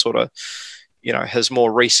 and sort of, his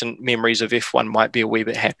more recent memories of F1 might be a wee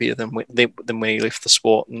bit happier than when he left the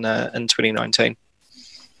sport in 2019.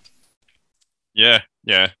 Yeah.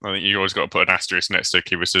 I think you always got to put an asterisk next to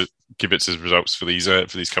Kubica's results for these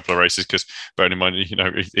couple of races, because bearing in mind,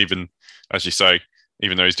 even as you say,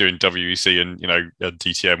 even though he's doing WEC and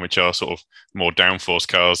DTM, which are sort of more downforce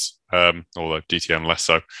cars, although DTM less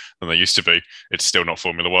so than they used to be, it's still not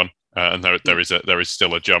Formula One, and there is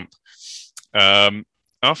still a jump.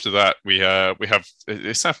 After that, we have,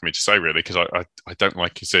 it's sad for me to say really, because I don't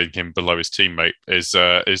like seeing him below his teammate, is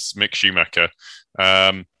Mick Schumacher.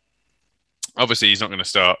 Obviously, he's not going to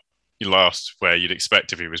start last where you'd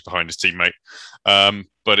expect if he was behind his teammate.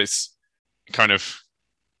 But it's kind of,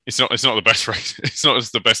 it's not the best race. It's not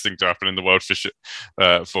the best thing to happen in the world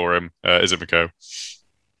for him, is it, Miko?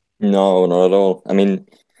 No, not at all. And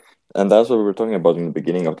that's what we were talking about in the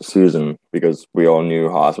beginning of the season, because we all knew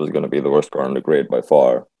Haas was going to be the worst car on the grid by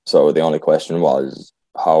far. So the only question was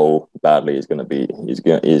how badly he's going to be. He's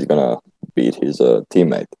going to beat his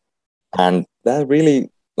teammate, and that really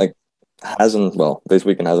this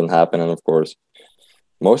weekend hasn't happened. And of course,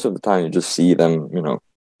 most of the time you just see them,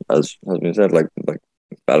 as has been said, like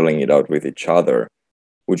battling it out with each other,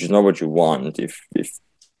 which is not what you want if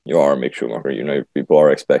you are Mick Schumacher. You know, people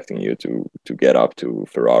are expecting you to get up to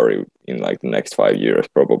Ferrari in like the next 5 years,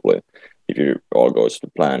 probably, if you all goes to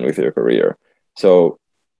plan with your career. So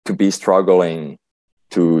to be struggling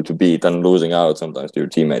to beat and losing out sometimes to your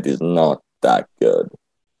teammate is not that good.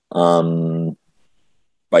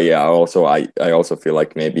 But yeah, I also feel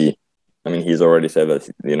like maybe, I mean, he's already said that,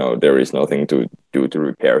 you know, there is nothing to do to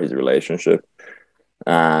repair his relationship,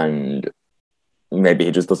 and maybe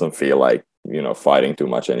he just doesn't feel like, you know, fighting too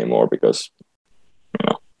much anymore, because, you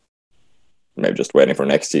know, maybe just waiting for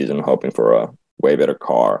next season, hoping for a way better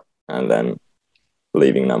car, and then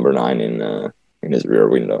leaving number 9 in his rear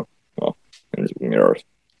window, well, in his mirrors.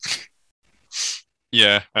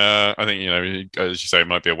 Yeah, I think, you know, as you say, it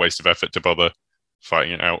might be a waste of effort to bother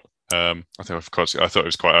fighting it out. I thought it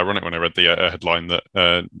was quite ironic when I read the headline that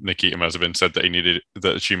Nikita Mazepin said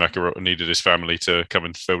that Schumacher needed his family to come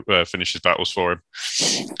and finish his battles for him.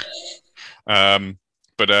 Mick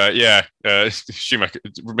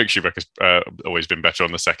Schumacher's always been better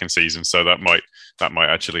on the second season, so that might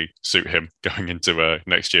actually suit him going into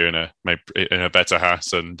next year in a better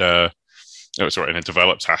Haas and in a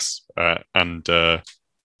developed Haas and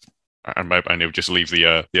maybe he'll just leave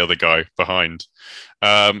the other guy behind,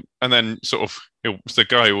 and then sort of the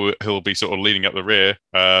guy who'll be sort of leading up the rear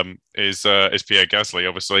is Pierre Gasly,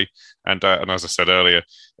 obviously, and as I said earlier,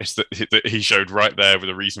 it's that he showed right there with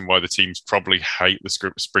the reason why the teams probably hate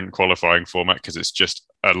the sprint qualifying format, because it's just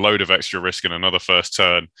a load of extra risk in another first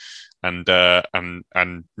turn, and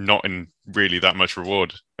not in really that much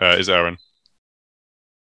reward. Is Aaron?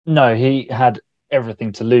 No, he had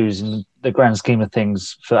everything to lose in the grand scheme of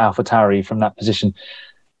things for AlphaTauri from that position.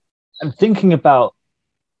 And thinking about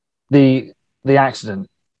the accident,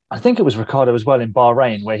 I think it was Ricciardo as well in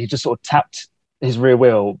Bahrain, where he just sort of tapped his rear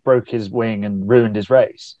wheel, broke his wing, and ruined his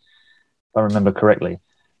race, if I remember correctly.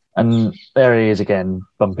 And there he is again,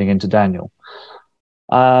 bumping into Daniel.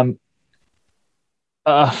 There's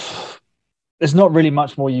not really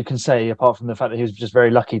much more you can say apart from the fact that he was just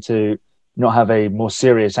very lucky to not have a more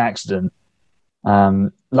serious accident.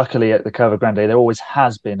 Luckily at the Curva Grande, there always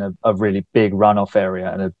has been a really big runoff area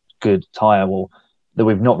and a good tyre wall that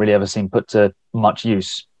we've not really ever seen put to much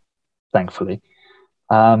use, thankfully.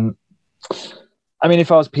 I mean,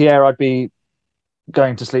 if I was Pierre, I'd be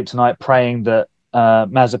going to sleep tonight praying that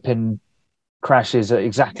Mazepin crashes at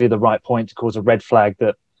exactly the right point to cause a red flag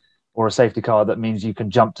or a safety car that means you can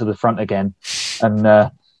jump to the front again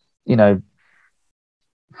and,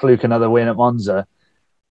 fluke another win at Monza.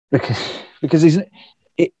 Because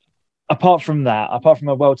apart from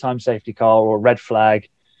a well-timed safety car or a red flag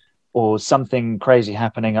or something crazy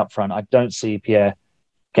happening up front, I don't see Pierre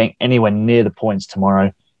getting anywhere near the points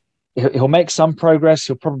tomorrow. He'll make some progress.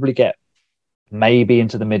 He'll probably get maybe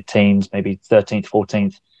into the mid-teens, maybe 13th,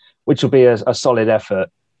 14th, which will be a solid effort.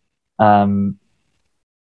 But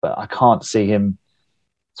I can't see him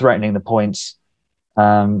threatening the points.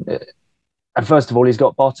 And first of all, he's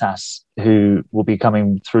got Bottas, who will be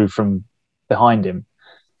coming through from behind him.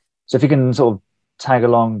 So if he can sort of tag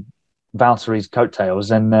along Valtteri's coattails,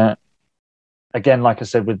 then again, like I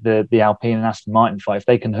said, with the Alpine and Aston Martin fight, if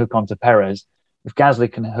they can hook onto Perez, if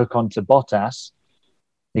Gasly can hook onto Bottas,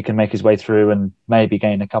 he can make his way through and maybe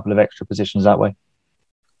gain a couple of extra positions that way.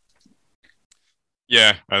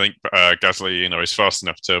 Yeah, I think Gasly, is fast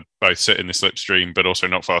enough to both sit in the slipstream, but also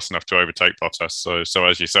not fast enough to overtake Bottas. So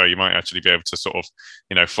as you say, you might actually be able to sort of,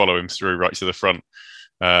 follow him through right to the front,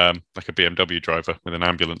 like a BMW driver with an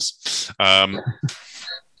ambulance. I'm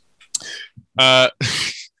not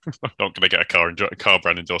going to get a car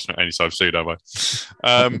brand endorsement anytime soon, am I?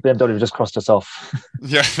 BMW just crossed us off.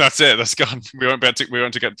 Yeah, that's it. That's gone. We won't get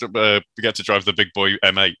to drive the big boy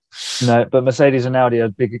M8. No, but Mercedes and Audi are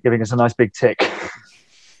giving us a nice big tick.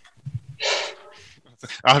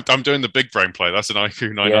 I'm doing the big brain play. That's an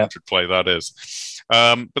IQ 900 play. That is.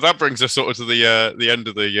 But that brings us sort of to the end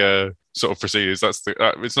of the sort of proceedings. That's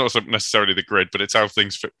it's not necessarily the grid, but it's how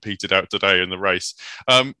things petered out today in the race.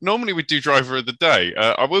 Normally we do driver of the day.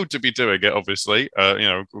 I will be doing it, obviously.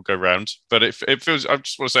 We'll go round, but it feels. I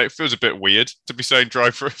just want to say it feels a bit weird to be saying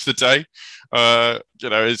driver of the day.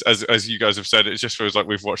 As you guys have said, it just feels like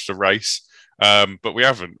we've watched a race, but we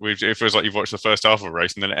haven't. It feels like you've watched the first half of a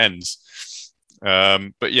race and then it ends.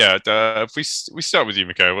 But yeah, if we start with you,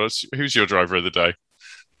 Mikhail, who's your driver of the day?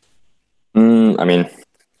 I mean,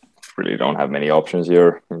 really don't have many options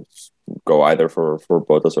here. Go either for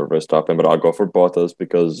Bottas or Verstappen, but I'll go for Bottas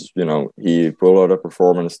because, he pulled out a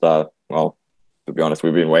performance that, well, to be honest,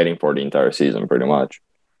 we've been waiting for the entire season pretty much.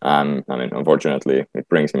 Unfortunately, it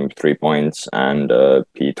brings him 3 points and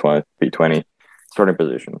P20 starting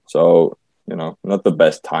position. So, not the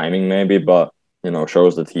best timing maybe, but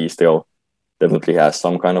shows that he still definitely has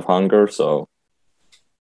some kind of hunger. So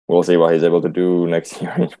we'll see what he's able to do next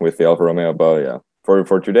year with the Alfa Romeo. But yeah,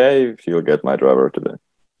 for today, he'll get my driver today.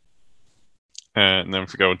 And then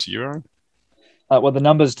if we go on to you, Aaron. Well, the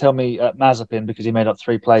numbers tell me Mazepin because he made up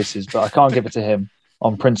 3 places, but I can't give it to him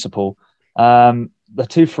on principle. The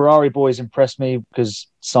 2 Ferrari boys impressed me because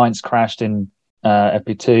Sainz crashed in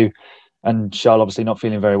FP2 and Charles obviously not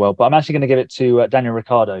feeling very well. But I'm actually going to give it to Daniel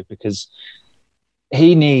Ricciardo because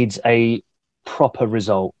he needs a proper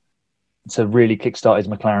result to really kickstart his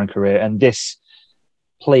McLaren career. And this,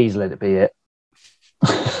 please let it be it.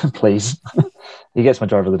 Please. He gets my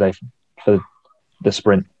driver of the day for the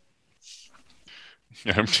sprint.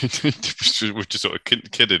 Yeah, we've just sort of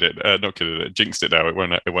kidded it, not kidded it, jinxed it now. It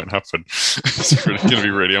won't happen. It's going to be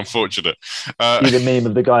really unfortunate. See the meme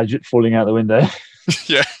of the guy falling out the window.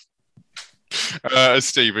 Yeah.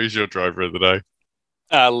 Steve, who's your driver of the day?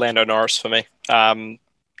 Lando Norris for me.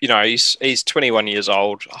 He's 21 years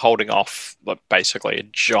old, holding off basically a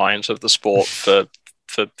giant of the sport for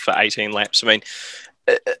 18 laps. I mean,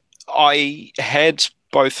 I had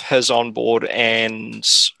both his onboard and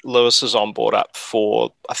Lewis's onboard up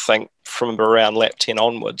for, I think, from around lap 10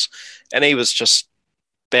 onwards. And he was just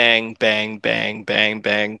bang, bang, bang, bang,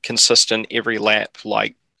 bang, consistent every lap,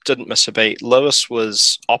 didn't miss a beat. Lewis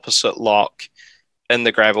was opposite lock in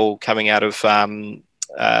the gravel coming out of,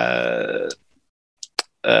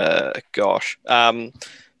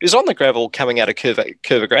 he was on the gravel coming out of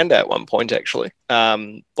Curva Grande at one point, actually.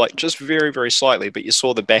 Just very, very slightly, but you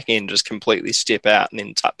saw the back end just completely step out and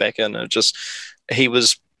then tuck back in. And he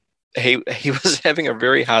was having a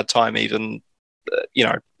very hard time even,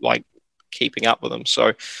 keeping up with him.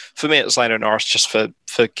 So for me, it's Lando Norris just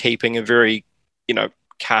for keeping a very,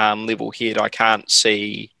 calm, level head. I can't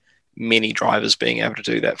see many drivers being able to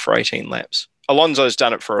do that for 18 laps. Alonso's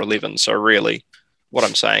done it for 11, so really what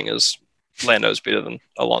I'm saying is Lando's better than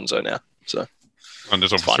Alonso now. So and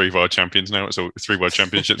there's obviously 3 world champions now. It's all 3 world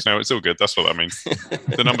championships now. It's all good. That's what that means.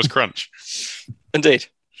 The numbers crunch. Indeed.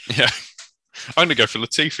 Yeah. I'm going to go for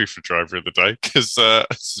Latifi for driver of the day because, as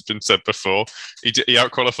has been said before, he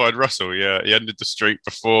out-qualified Russell. Yeah, he ended the streak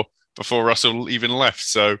before Russell even left.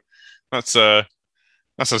 So that's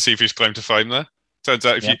Latifi's claim to fame there. Turns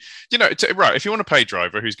out if if you want a pay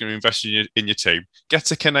driver who's going to invest in your team,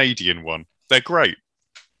 get a Canadian one. They're great.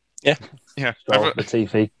 Yeah.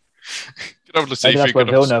 Latifi. Good old Latifi. Maybe that's where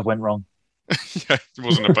Villeneuve went wrong. Yeah, it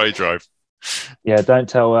wasn't a pay drive. Yeah, don't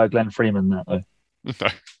tell Glenn Freeman that though. No.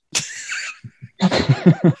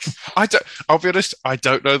 I'll be honest, I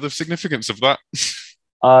don't know the significance of that.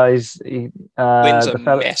 Glenn's a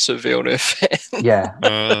massive Villeneuve fan.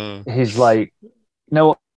 Yeah. He's like,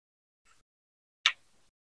 what?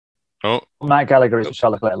 Oh, Matt Gallagher is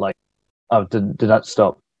Charles Leclerc. Did that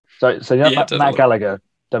stop? So Matt Gallagher,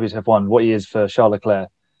 WTF1, what he is for Charles Leclerc.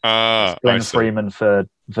 Glenn Freeman for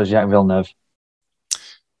Jacques Villeneuve.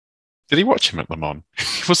 Did he watch him at Le Mans?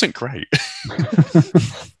 He wasn't great.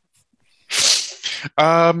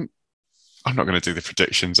 I'm not going to do the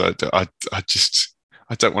predictions. I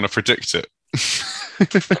don't want to predict it.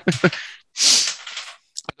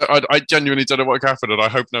 I genuinely don't know what happened, and I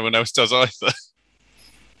hope no one else does either.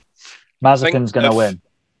 Mazepin's going to win.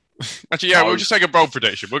 Actually, yeah, we'll just take a bold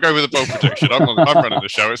prediction. We'll go with a bold prediction. I'm running the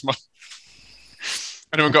show. It's my.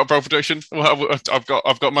 Anyone got a bold prediction? Well, I've got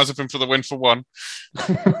Mazepin for the win for 1.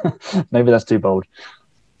 Maybe that's too bold.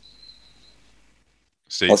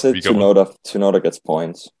 Steve, I'll say Tsunoda gets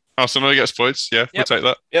points. Oh, Tsunoda gets points. Yeah, We'll take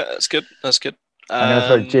that. Yeah, that's good. That's good. I'm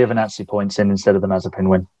going to throw Giovinazzi points in instead of the Mazepin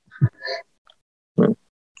win.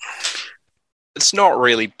 It's not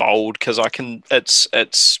really bold because it's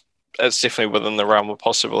definitely within the realm of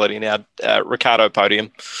possibility now. Ricciardo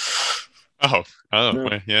podium. Oh,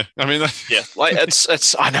 yeah. I mean, yeah,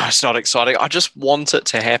 it's. I know it's not exciting. I just want it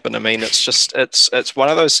to happen. I mean, it's one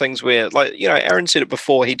of those things where, Aaron said it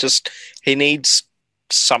before. He needs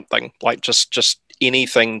something just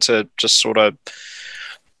anything to just sort of,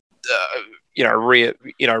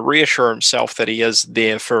 reassure himself that he is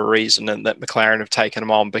there for a reason and that McLaren have taken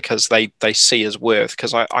him on because they see his worth.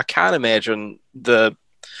 Because I can't imagine the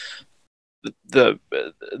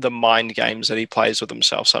mind games that he plays with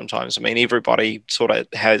himself sometimes. I mean, everybody sort of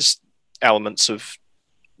has elements of,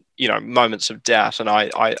 moments of doubt, and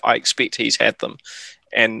I expect he's had them.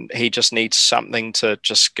 And he just needs something to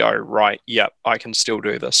just go, right, yep, I can still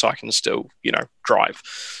do this. I can still, drive.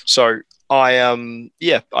 So I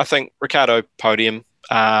think Ricciardo podium,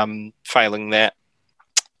 failing that.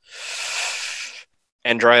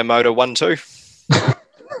 Andrea Moda 1-2.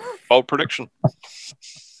 Bold prediction.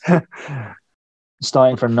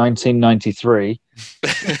 starting from 1993.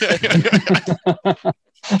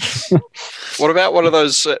 What about one of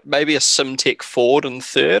those, maybe a Simtech Ford in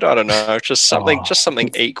third? I don't know, just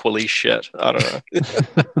something equally shit. I don't know.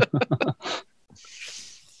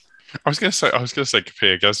 I was going to say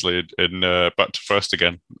Pierre Gasly in Back to First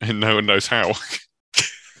again, in No One Knows How.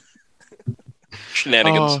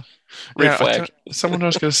 Shenanigans. Red flag. Someone I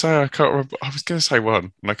was going to say, I can't remember. I was going to say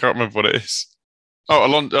one, and I can't remember what it is. Oh,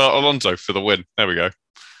 Alonso for the win. There we go.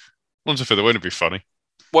 Alonso for the win would be funny.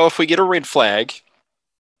 Well, if we get a red flag,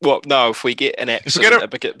 if we get an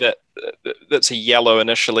accident that's a yellow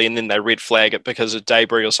initially, and then they red flag it because of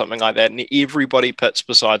debris or something like that, and everybody pits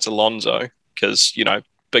besides Alonso because,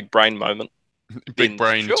 big brain moment. Big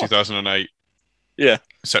brain, sure. 2008. Yeah.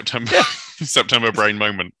 September. Yeah. September brain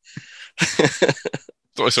moment.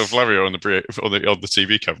 Thought I saw Flavio on the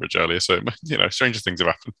TV coverage earlier, so stranger things have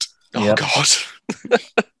happened. Oh God!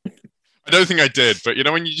 I don't think I did, but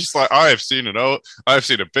when you just I have seen a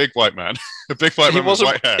big white man, a big white man with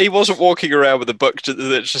white hair. He wasn't walking around with a book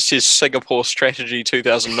that just says Singapore Strategy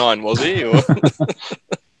 2009, was he? Or...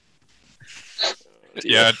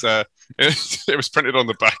 Yeah, it was printed on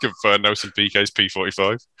the back of Nelson Piquet's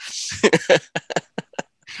P45.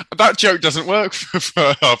 That joke doesn't work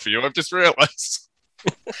for half of you. I've just realised.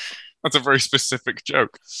 That's a very specific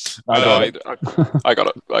joke. I got it.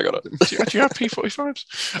 Do you have P45s?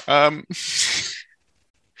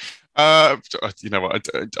 You know what?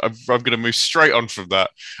 I'm going to move straight on from that,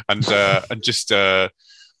 and just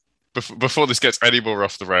before this gets any more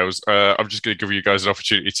off the rails, I'm just going to give you guys an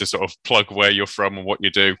opportunity to sort of plug where you're from and what you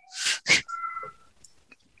do.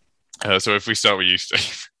 So if we start with you,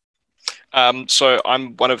 Steve. So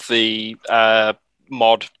I'm one of the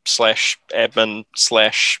mod/admin/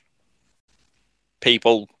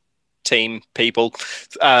 team people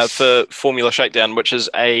for Formula Shakedown, which is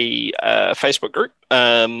a Facebook group.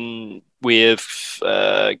 We've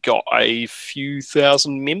got a few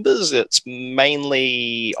thousand members. It's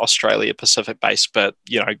mainly Australia Pacific based, but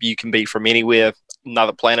you can be from anywhere,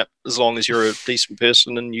 another planet, as long as you're a decent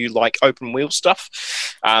person and you like open wheel stuff.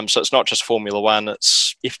 So it's not just Formula One,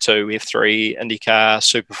 it's F2, F3, IndyCar,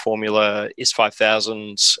 Super Formula,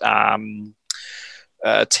 S5000,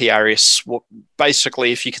 TRS.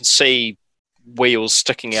 Basically, if you can see wheels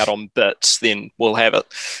sticking out on bits, then we'll have it.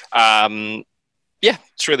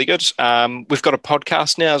 It's really good. We've got a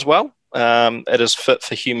podcast now as well. It is fit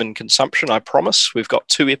for human consumption, I promise. We've got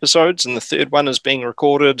 2 episodes, and the third one is being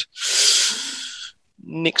recorded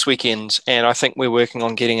next weekend, and I think we're working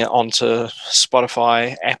on getting it onto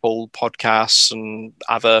Spotify, Apple Podcasts, and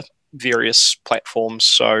other various platforms.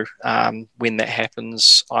 So when that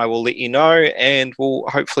happens, I will let you know, and we'll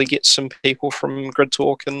hopefully get some people from Grid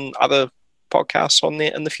Talk and other podcasts on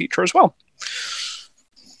there in the future as well.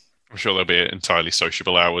 I'm sure there'll be entirely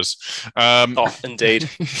sociable hours. Indeed.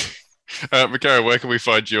 Mikhail, where can we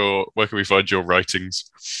find your writings?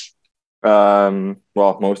 Well,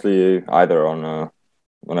 mostly either on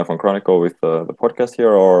F1 Chronicle with the podcast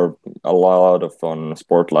here, or a lot of on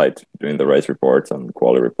Sportlight doing the race reports and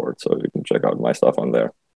quality reports. So you can check out my stuff on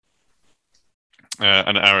there.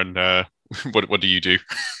 And Aaron, what do you do?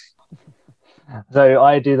 So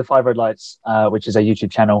I do the 5 Red Lights, which is a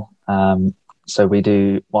YouTube channel. So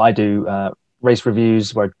I do race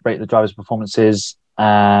reviews where I rate the drivers' performances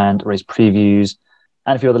and race previews,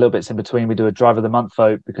 and a few other little bits in between. We do a Driver of the Month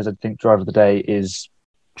vote because I think Driver of the Day is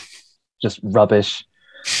just rubbish.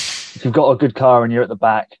 If you've got a good car and you're at the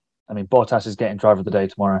back, Bottas is getting Driver of the Day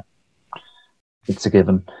tomorrow. It's a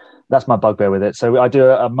given. That's my bugbear with it. So I do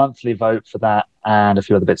a monthly vote for that and a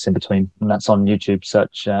few other bits in between, and that's on YouTube.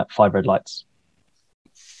 Search 5 Red Lights.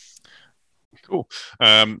 Cool.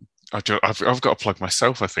 I've got to plug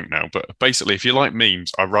myself, I think, now. But basically, if you like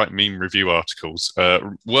memes, I write meme review articles.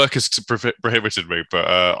 Work has prohibited me, but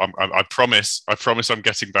I promise I'm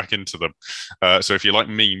getting back into them. So if you like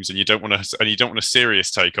memes and you don't want a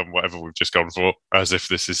serious take on whatever we've just gone for, as if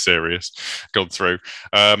this is serious, gone through,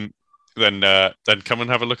 then come and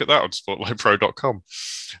have a look at that on sportlightpro.com.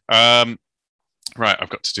 Right, I've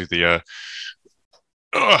got to do the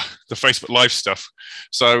Facebook Live stuff.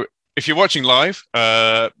 So if you're watching live,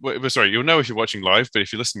 you'll know if you're watching live, but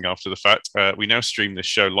if you're listening after the fact, we now stream this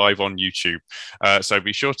show live on YouTube. So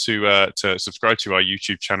be sure to subscribe to our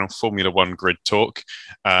YouTube channel, Formula One Grid Talk.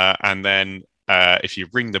 And then if you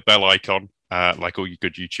ring the bell icon, like all you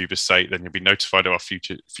good YouTubers say, then you'll be notified of our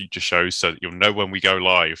future shows so that you'll know when we go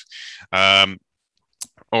live.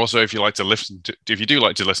 Also, if you do like to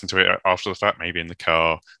listen to it after the fact, maybe in the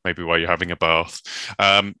car, maybe while you're having a bath,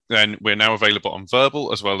 then we're now available on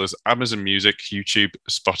Verbal as well as Amazon Music, YouTube,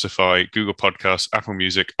 Spotify, Google Podcasts, Apple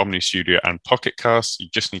Music, Omni Studio, and Pocket Casts. You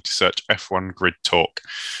just need to search F1 Grid Talk.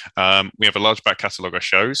 We have a large back catalogue of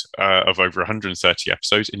shows of over 130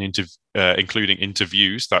 episodes, including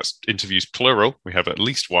interviews. That's interviews plural. We have at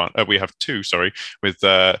least one. We have two. Sorry,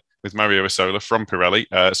 with Mario Isola from Pirelli.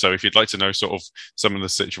 So if you'd like to know sort of some of the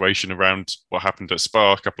situation around what happened at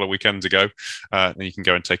Spa a couple of weekends ago, then you can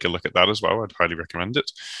go and take a look at that as well. I'd highly recommend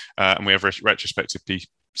it. And we have retrospective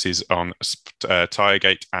pieces on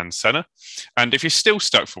Tiregate and Senna. And if you're still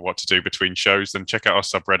stuck for what to do between shows, then check out our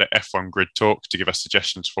subreddit F1 Grid Talk to give us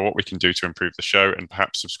suggestions for what we can do to improve the show, and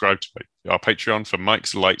perhaps subscribe to our Patreon for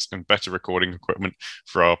mics, lights, and better recording equipment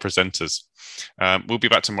for our presenters. We'll be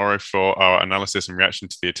back tomorrow for our analysis and reaction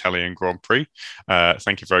to the Italian Grand Prix.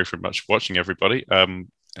 Thank you very much for watching, everybody, and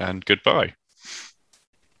goodbye.